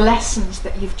for the lessons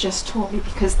that you've just taught me,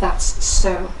 because that's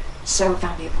so, so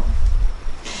valuable.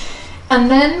 And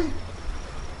then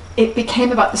it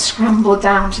became about the scramble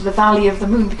down to the Valley of the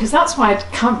Moon, because that's why I'd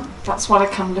come. That's what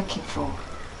I'd come looking for.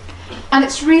 And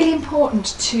it's really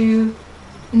important to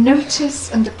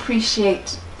notice and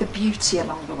appreciate the beauty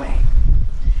along the way,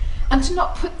 and to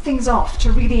not put things off,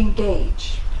 to really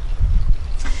engage.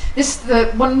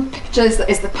 The one picture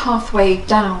is the pathway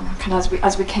down, kind of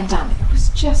as we came down. It was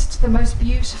just the most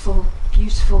beautiful,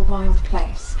 beautiful wild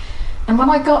place. And when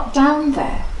I got down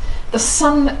there, the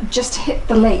sun just hit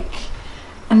the lake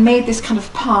and made this kind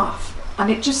of path, and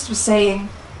it just was saying,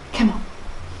 come on,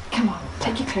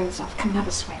 take your clothes off, come and have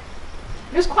a swim.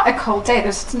 It was quite a cold day, there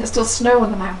was still snow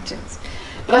on the mountains,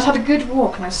 but I'd had a good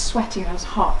walk and I was sweaty and I was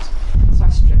hot, so I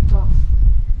stripped off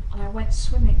and I went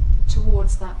swimming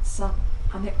towards that sun,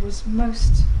 and it was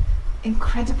most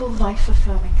incredible,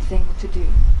 life-affirming thing to do.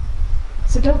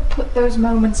 So don't put those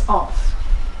moments off.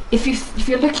 If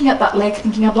you're looking at that lake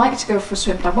thinking, I'd like to go for a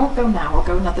swim, but I won't go now, I'll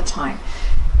go another time,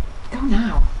 go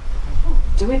now.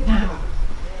 Do it now.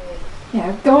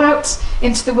 Go out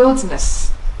into the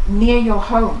wilderness near your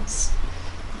homes.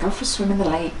 Go for a swim in the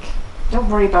lake. Don't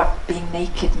worry about being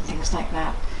naked and things like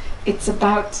that. It's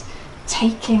about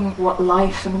taking what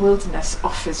life and wilderness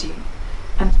offers you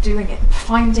and doing it,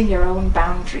 finding your own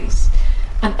boundaries,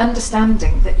 and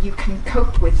understanding that you can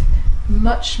cope with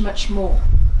much, much more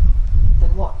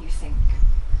than what you think.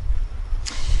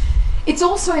 It's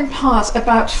also in part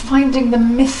about finding the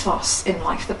mythos in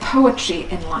life, the poetry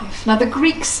in life. Now, the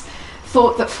Greeks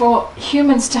thought that for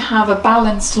humans to have a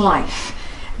balanced life,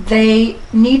 they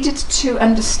needed to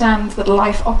understand that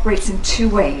life operates in two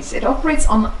ways. It operates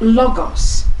on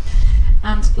logos,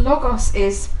 and logos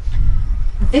is,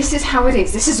 this is how it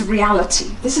is, this is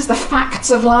reality, this is the facts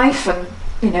of life, and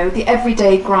the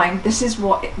everyday grind, this is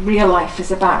what real life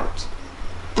is about.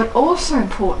 But also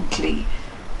importantly,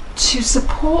 to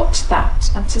support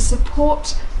that and to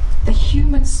support the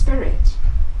human spirit,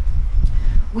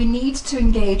 we need to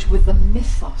engage with the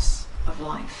mythos of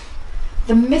life,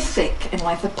 the mythic in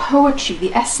life, the poetry,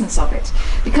 the essence of it.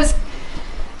 Because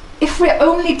if we're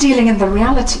only dealing in the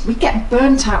reality, we get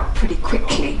burnt out pretty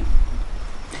quickly.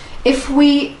 If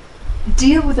we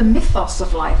deal with the mythos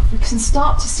of life, we can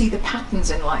start to see the patterns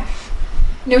in life.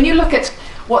 When you look at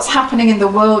what's happening in the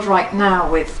world right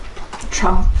now with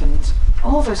Trump and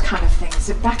all those kind of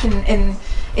things, back in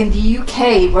the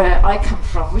UK where I come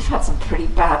from, we've had some pretty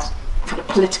bad kind of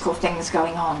political things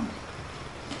going on.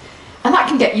 And that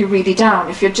can get you really down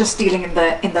if you're just dealing in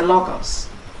the logos.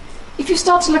 If you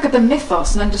start to look at the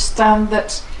mythos and understand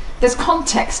that there's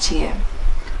context here,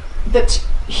 that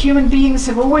human beings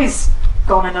have always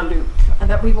gone in a loop, and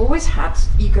that we've always had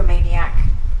egomaniac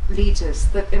leaders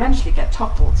that eventually get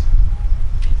toppled.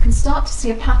 can start to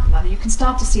see a pattern, and you can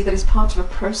start to see that it's part of a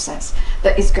process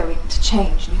that is going to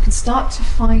change, and you can start to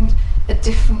find a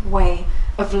different way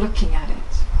of looking at it.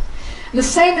 And the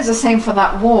same is the same for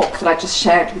that walk that I just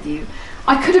shared with you.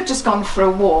 I could have just gone for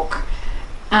a walk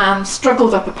and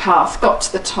struggled up a path, got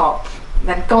to the top,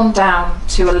 then gone down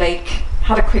to a lake,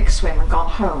 had a quick swim and gone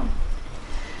home.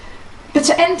 But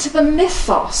to enter the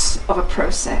mythos of a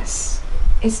process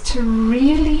is to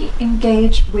really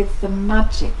engage with the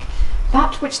magic,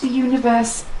 that which the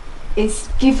universe is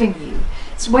giving you.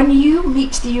 It's when you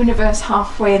meet the universe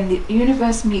halfway and the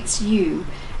universe meets you,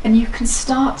 and you can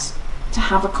start to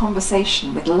have a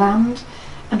conversation with land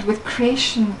and with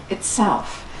creation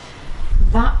itself.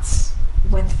 That's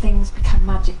when things become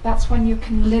magic. That's when you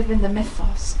can live in the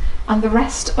mythos, and the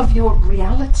rest of your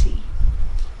reality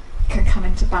can come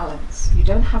into balance. You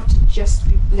don't have to just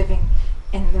be living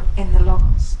in the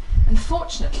logos.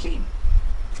 Unfortunately,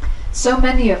 so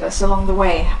many of us along the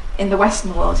way in the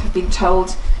Western world have been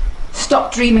told,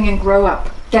 stop dreaming and grow up,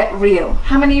 get real.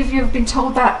 How many of you have been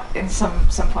told that in some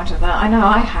point of that? I know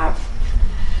I have.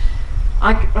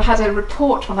 I had a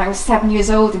report when I was 7 years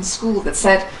old in school that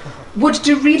said, would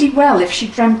do really well if she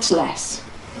dreamt less.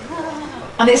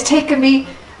 And it's taken me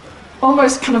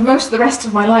almost kind of most of the rest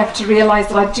of my life to realise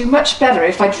that I'd do much better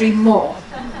if I dream more.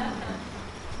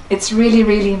 It's really,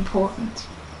 really important.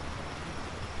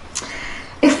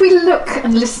 If we look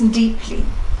and listen deeply,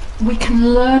 we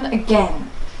can learn again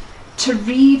to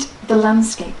read the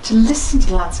landscape, to listen to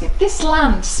the landscape. This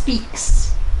land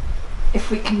speaks. If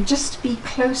we can just be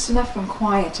close enough and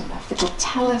quiet enough, it'll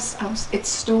tell us its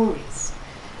stories.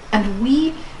 And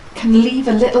we can leave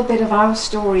a little bit of our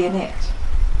story in it.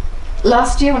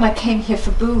 Last year when I came here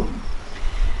for Boom,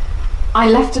 I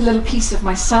left a little piece of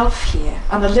myself here,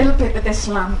 and a little bit of this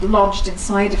land lodged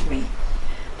inside of me.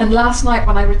 And last night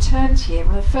when I returned here,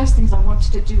 one of the first things I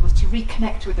wanted to do was to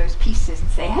reconnect with those pieces and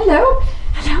say, hello,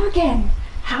 hello again,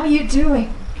 how are you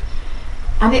doing?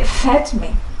 And it fed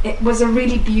me. It was a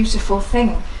really beautiful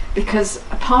thing, because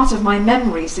a part of my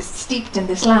memories is steeped in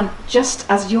this land, just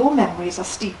as your memories are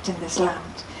steeped in this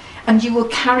land. And you will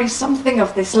carry something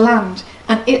of this land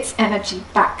and its energy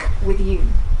back with you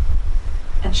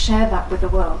and share that with the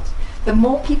world. The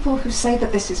more people who say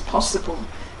that this is possible,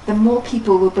 the more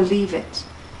people will believe it,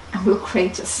 and we'll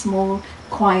create a small,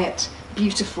 quiet,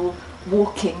 beautiful,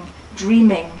 walking,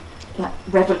 dreaming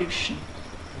revolution.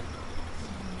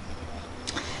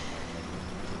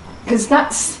 Because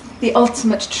that's the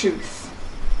ultimate truth.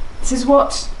 This is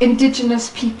what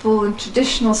indigenous people and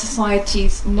traditional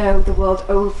societies know the world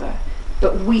over,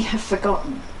 but we have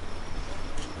forgotten.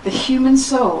 The human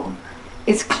soul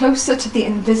is closer to the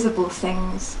invisible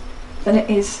things than it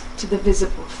is to the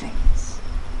visible things.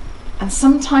 And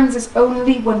sometimes it's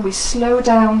only when we slow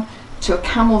down to a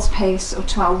camel's pace or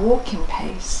to our walking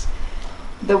pace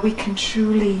that we can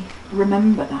truly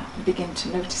remember that and begin to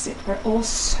notice it. We're all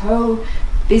so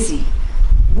busy,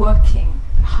 working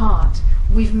hard.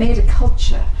 We've made a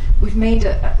culture, we've made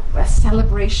a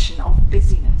celebration of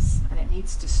busyness, and it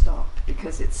needs to stop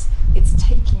because it's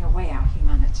taking away our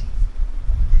humanity.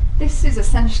 This is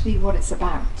essentially what it's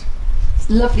about. It's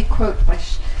a lovely quote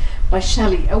by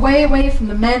Shelley. Away, away from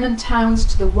the men and towns,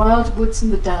 to the wild woods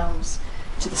and the downs,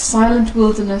 to the silent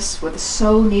wilderness where the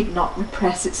soul need not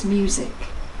repress its music,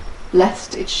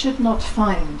 lest it should not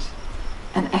find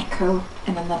an echo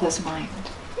in another's mind.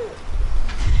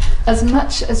 As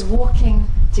much as walking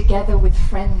together with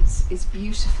friends is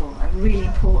beautiful and really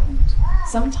important,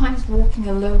 sometimes walking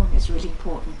alone is really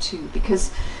important too,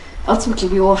 because ultimately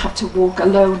we all have to walk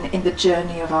alone in the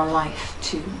journey of our life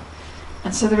too.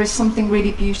 And so there is something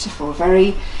really beautiful,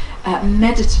 very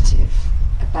meditative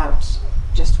about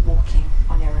just walking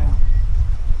on your own.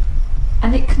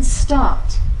 And it can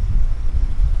start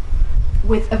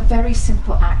with a very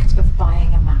simple act of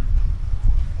buying a map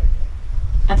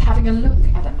and having a look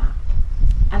at a map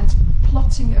and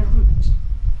plotting a route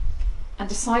and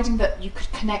deciding that you could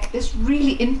connect this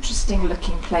really interesting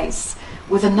looking place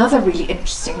with another really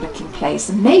interesting looking place.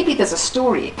 And maybe there's a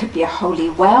story. It could be a holy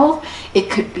well, it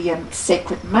could be a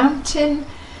sacred mountain,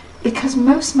 because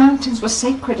most mountains were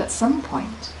sacred at some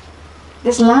point.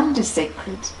 This land is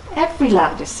sacred. Every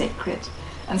land is sacred.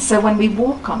 And so when we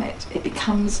walk on it, it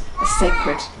becomes a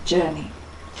sacred journey.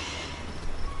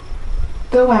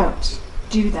 Go out,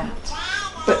 do that.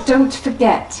 But don't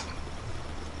forget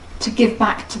to give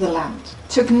back to the land,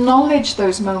 to acknowledge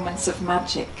those moments of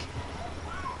magic,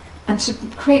 and to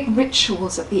create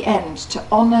rituals at the end to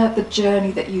honour the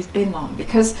journey that you've been on.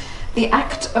 Because the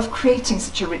act of creating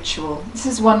such a ritual, this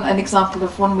is an example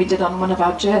of one we did on one of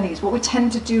our journeys. What we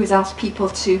tend to do is ask people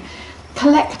to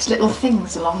collect little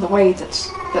things along the way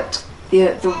that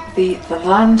the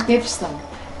land gives them,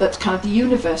 that kind of the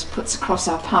universe puts across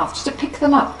our path, just to pick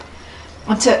them up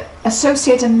and to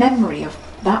associate a memory of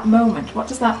that moment. What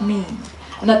does that mean?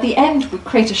 And at the end we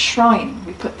create a shrine,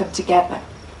 we put them together,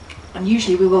 and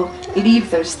usually we will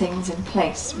leave those things in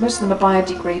place. Most of them are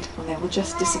biodegradable and they will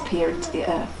just disappear into the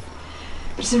earth.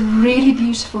 But it's a really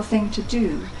beautiful thing to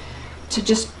do, to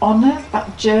just honour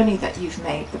that journey that you've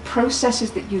made, the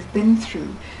processes that you've been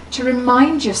through, to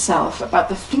remind yourself about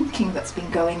the thinking that's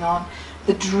been going on,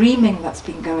 the dreaming that's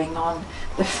been going on,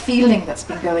 the feeling that's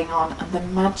been going on, and the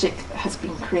magic that has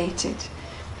been created.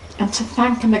 And to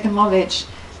thank and acknowledge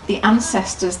the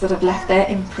ancestors that have left their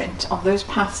imprint on those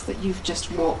paths that you've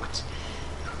just walked,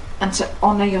 and to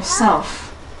honour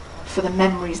yourself for the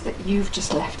memories that you've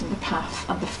just left in the path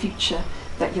and the future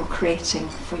that you're creating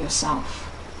for yourself.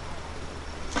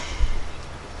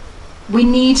 We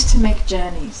need to make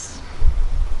journeys.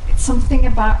 It's something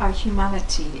about our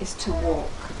humanity is to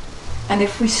walk. And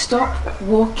if we stop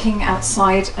walking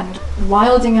outside and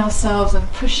wilding ourselves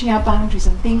and pushing our boundaries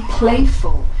and being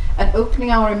playful and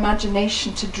opening our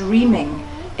imagination to dreaming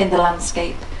in the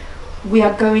landscape, we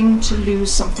are going to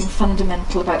lose something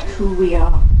fundamental about who we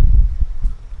are.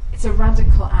 It's a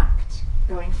radical act,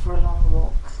 going for a long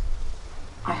walk.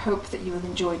 I hope that you will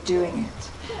enjoy doing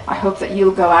it. I hope that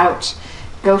you'll go out,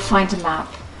 go find a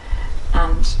map,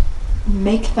 and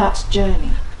make that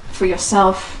journey for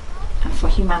yourself and for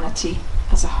humanity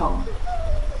as a whole.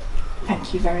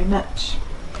 Thank you very much.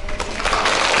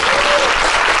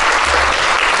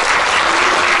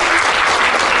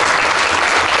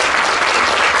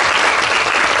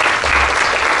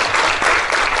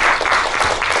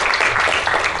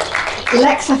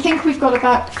 Lex, I think we've got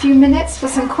about a few minutes for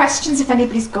some questions, if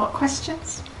anybody's got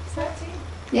questions. 13?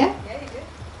 Yeah? Yeah, you do.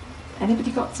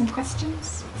 Anybody got some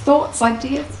questions? Thoughts,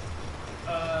 ideas?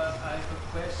 I have a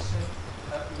question.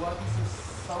 What is a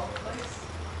salt place?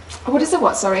 What is it,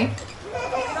 what, sorry? You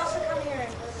can also come here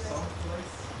and visit Salt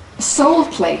place? A soul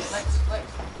place. Lex.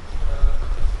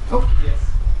 Oh. Yes.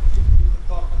 You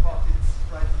talk about it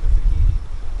right in the beginning.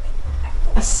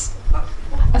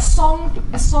 A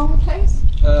song place?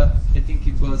 I think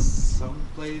it was some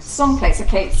place. Song place,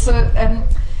 okay. So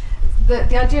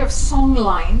the idea of song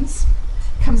lines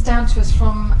comes down to us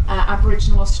from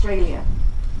Aboriginal Australia.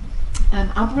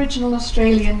 Aboriginal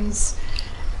Australians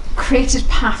created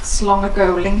paths long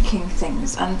ago linking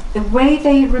things, and the way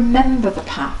they remember the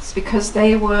paths, because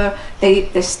they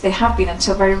have been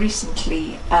until very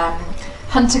recently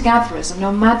hunter-gatherers and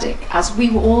nomadic, as we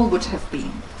all would have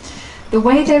been. The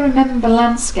way they remember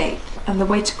landscape and the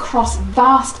way to cross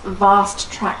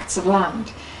vast tracts of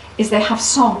land is they have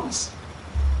songs.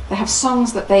 They have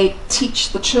songs that they teach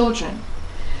the children.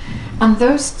 And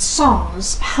those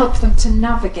songs help them to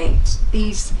navigate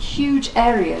these huge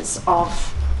areas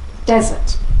of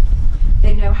desert.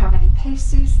 They know how many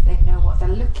places, they know what they're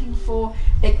looking for,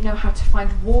 they know how to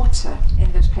find water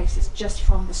in those places just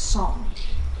from the song.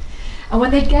 And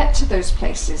when they get to those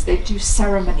places, they do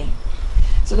ceremony.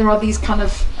 So there are these kind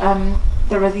of,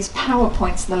 there are these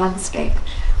PowerPoints in the landscape.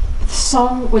 The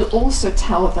song will also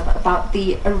tell them about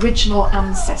the original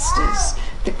ancestors,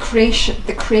 the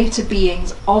creator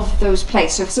beings of those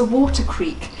places. So if it's a water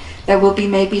creek, there will be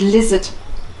maybe lizard,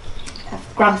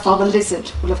 grandfather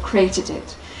lizard will have created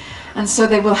it. And so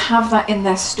they will have that in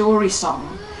their story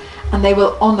song, and they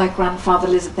will honour grandfather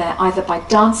lizard there either by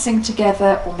dancing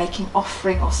together or making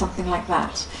offering or something like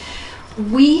that.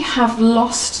 We have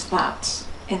lost that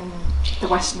in the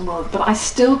Western world, but I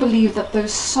still believe that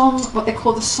those what they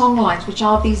call the song lines, which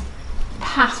are these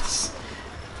paths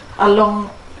along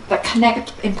that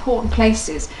connect important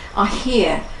places, are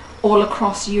here all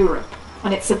across Europe.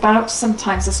 And it's about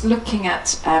sometimes us looking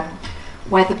at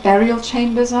where the burial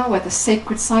chambers are, where the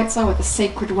sacred sites are, where the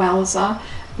sacred wells are,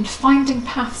 and finding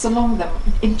paths along them,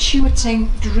 intuiting,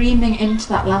 dreaming into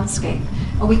that landscape,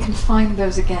 and we can find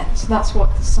those again. So that's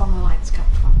what the song lines come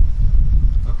from.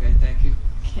 Okay, thank you.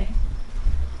 Okay.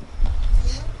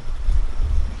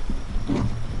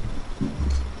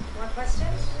 More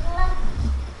questions?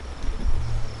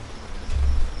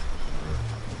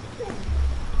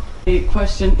 The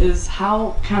question is,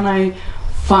 how can I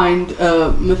find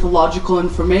mythological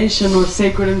information or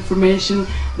sacred information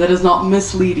that is not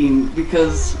misleading?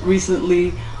 Because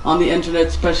recently on the internet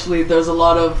especially, there's a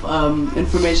lot of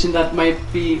information that might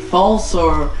be false,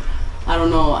 or I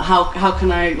don't know, how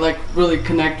can I like really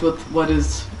connect with what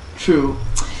is true?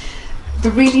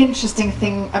 The really interesting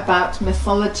thing about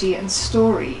mythology and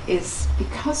story is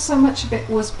because so much of it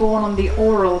was born on the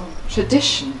oral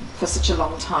tradition for such a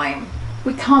long time,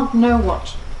 we can't know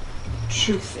what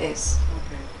truth is.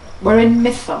 Okay. We're in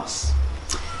mythos.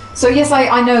 So yes,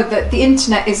 I know that the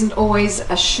internet isn't always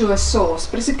a sure source,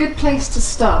 but it's a good place to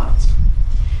start.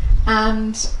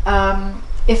 And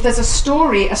if there's a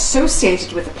story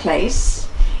associated with a place,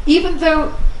 even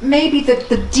though maybe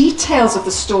the details of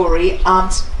the story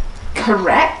aren't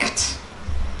correct,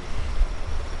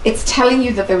 it's telling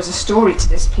you that there was a story to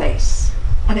this place,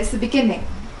 and it's the beginning.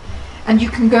 And you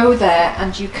can go there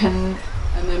and you can...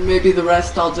 And then maybe the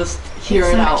rest I'll just hear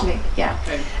exactly, it out. Yeah.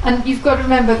 Okay. And you've got to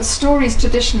remember that stories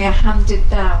traditionally are handed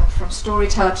down from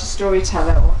storyteller to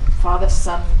storyteller, or father,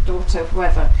 son, daughter,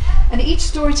 whoever. And each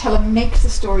storyteller makes the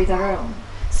story their own.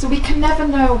 So we can never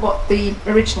know what the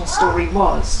original story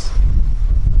was.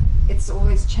 It's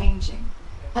always changing.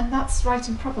 And that's right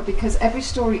and proper, because every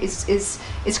story is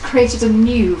created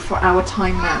anew for our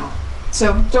time now.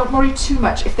 So don't worry too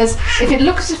much. If it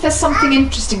looks as if there's something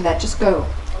interesting there, just go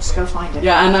find it.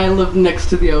 Yeah, and I live next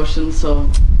to the ocean, so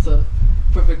it's a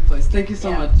perfect place. Thank you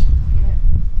so much.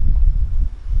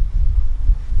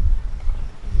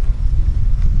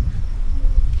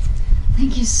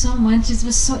 Thank you so much. It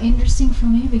was so interesting for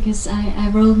me because I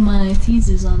wrote my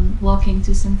thesis on walking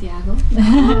to Santiago.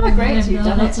 Oh, great, I've you've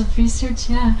done done lots of research,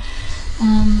 yeah.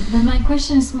 But my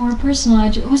question is more personal. I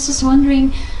was just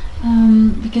wondering,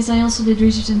 because I also did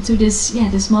research into this,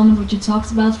 this moment what you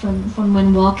talked about from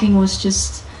when walking was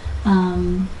just,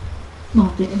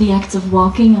 the act of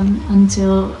walking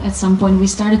until at some point we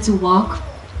started to walk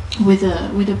with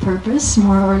a purpose,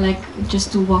 more or like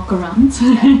just to walk around.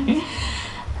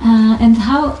 And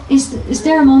how is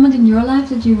there a moment in your life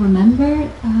that you remember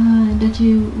that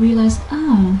you realized,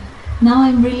 now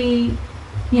I'm really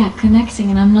connecting,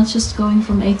 and I'm not just going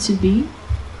from A to B,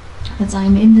 that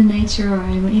I'm in the nature or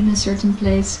I'm in a certain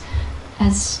place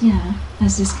as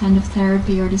this kind of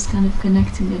therapy or this kind of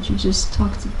connecting that you just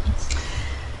talked about?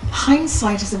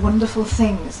 Hindsight is a wonderful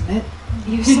thing, isn't it?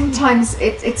 You sometimes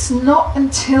it's not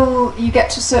until you get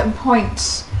to a certain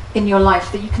point in your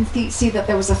life that you can see that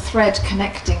there was a thread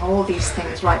connecting all these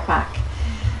things right back.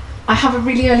 I have a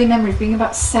really early memory of being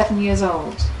about 7 years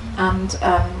old, and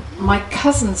my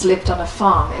cousins lived on a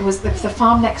farm. It was the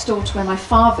farm next door to where my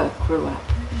father grew up,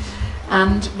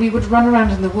 and we would run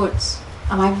around in the woods,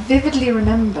 and I vividly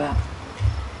remember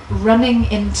running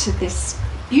into this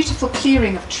beautiful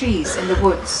clearing of trees in the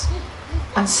woods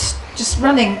and just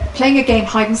running, playing a game,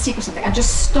 hide and seek or something, and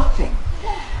just stopping.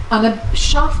 And a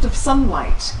shaft of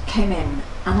sunlight came in,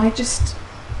 and I just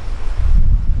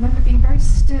remember being very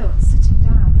still and sitting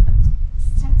down and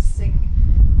sensing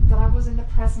that I was in the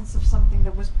presence of something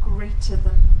that was greater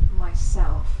than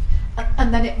myself.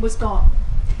 And then it was gone.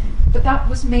 But that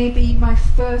was maybe my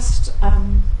first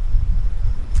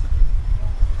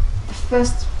the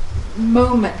first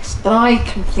moment that I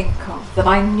can think of, that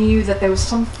I knew that there was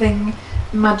something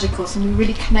magical, something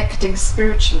really connecting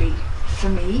spiritually for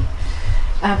me.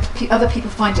 Other people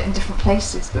find it in different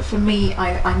places, but for me,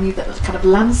 I knew that kind of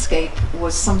landscape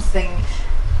was something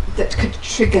that could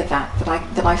trigger that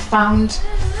I found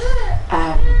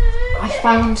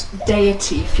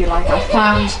deity, if you like. I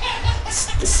found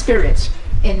spirit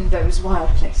in those wild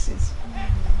places.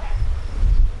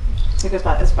 So it goes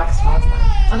back as far as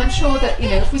that. And I'm sure that,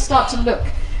 if we start to look,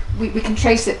 we can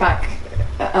trace it back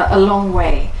a long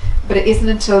way, but it isn't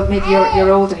until maybe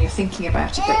you're older and you're thinking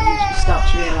about it that you start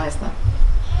to realise that.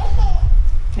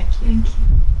 Thank you. Thank you.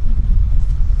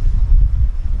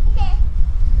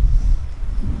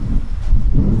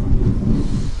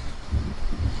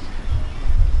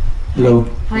 Hello.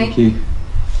 Hi. Thank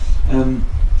you.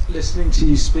 Listening to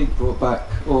you speak brought back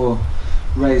or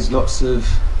raised lots of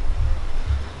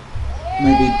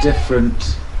maybe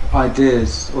different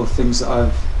ideas or things that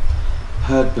I've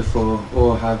heard before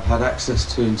or have had access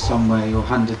to in some way or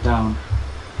handed down.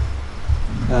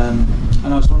 And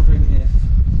I was wondering if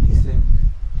you think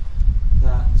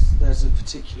that there's a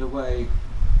particular way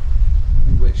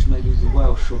in which maybe the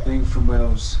Welsh or being from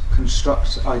Wales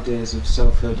construct ideas of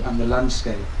selfhood and the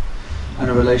landscape and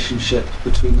a relationship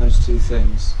between those two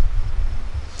things,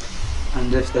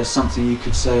 and if there's something you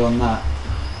could say on that.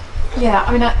 Yeah,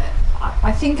 I mean,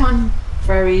 I think I'm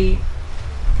very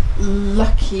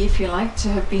lucky, if you like, to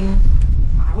have been,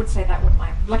 I would say that, wouldn't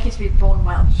I? Lucky to be born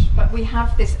Welsh, but we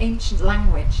have this ancient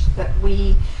language that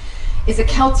is a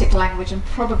Celtic language and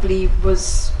probably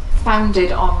was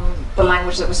founded on the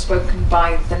language that was spoken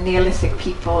by the Neolithic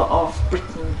people of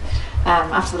Britain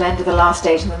after the end of the last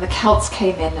age, and then the Celts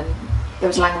came in and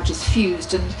those languages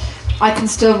fused, and I can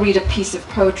still read a piece of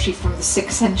poetry from the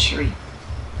 6th century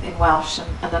in Welsh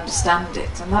and understand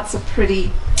it, and that's a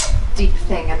pretty deep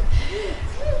thing. And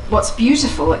what's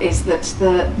beautiful is that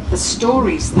the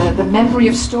stories, the memory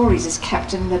of stories is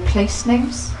kept in the place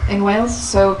names in Wales.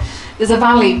 So there's a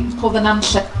valley called the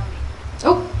Nantlle,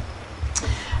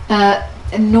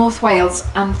 in North Wales,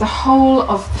 and the whole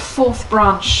of the fourth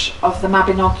branch of the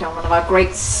Mabinogion, one of our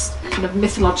great kind of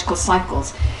mythological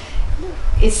cycles,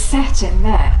 is set in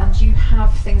there. And you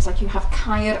have things like, you have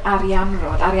Caer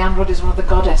Arianrhod. Arianrhod is one of the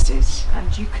goddesses,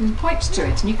 and you can point to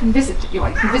it and you can visit it. You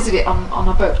can visit it on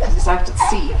a boat because it's out at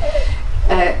sea.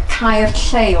 Caer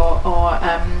Lle, or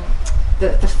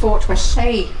the fort where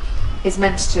Lle is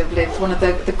meant to have lived, one of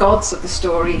the gods of the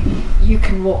story. You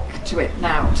can walk to it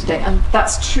now today, and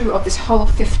that's true of this whole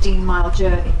 15-mile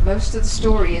journey. Most of the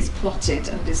story is plotted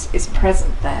and is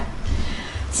present there.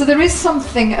 So there is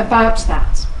something about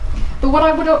that. But what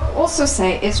I would also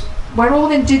say is, we're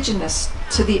all indigenous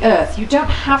to the earth. You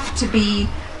don't have to be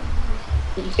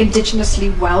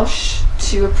indigenously Welsh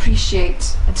to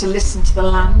appreciate and to listen to the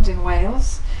land in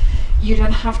Wales. You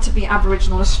don't have to be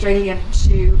Aboriginal Australian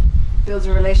to build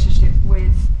a relationship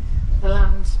with the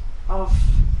land of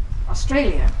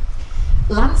Australia.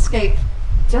 Landscape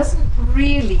doesn't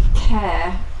really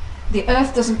care, the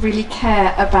earth doesn't really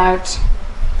care about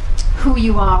who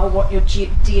you are or what your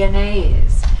DNA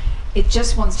is. It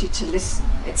just wants you to listen.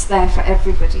 It's there for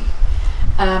everybody.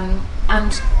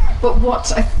 But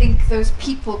what I think those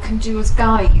people can do as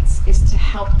guides is to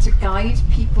help to guide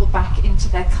people back into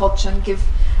their culture and give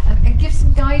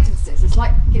some guidances. It's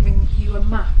like giving you a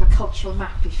map, a cultural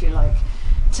map, if you like,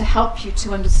 to help you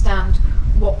to understand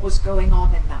what was going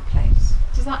on in that place.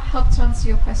 Does that help to answer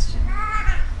your question?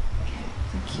 Okay,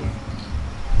 thank you.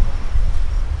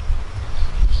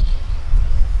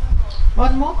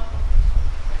 One more?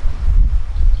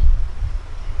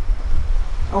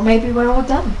 Or maybe we're all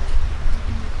done.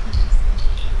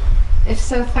 If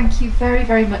so, thank you very,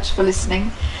 very much for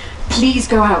listening. Please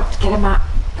go out, get a map,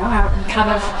 go out and kind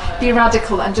of be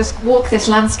radical and just walk this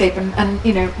landscape and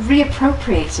you know,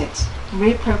 reappropriate it.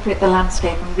 Reappropriate the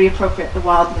landscape and reappropriate the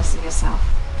wildness in yourself.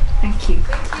 Thank you.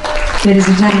 Ladies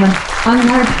and gentlemen,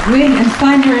 Angharad, win and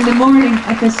find her in the morning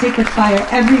at the sacred fire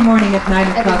every morning at 9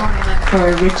 o'clock for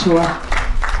a ritual.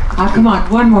 Ah, come on,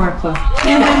 one more applause.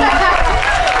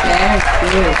 Yes,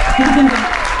 good.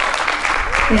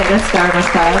 Yeah, that's Dharma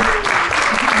style.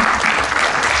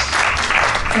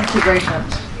 Thank you very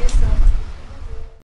much.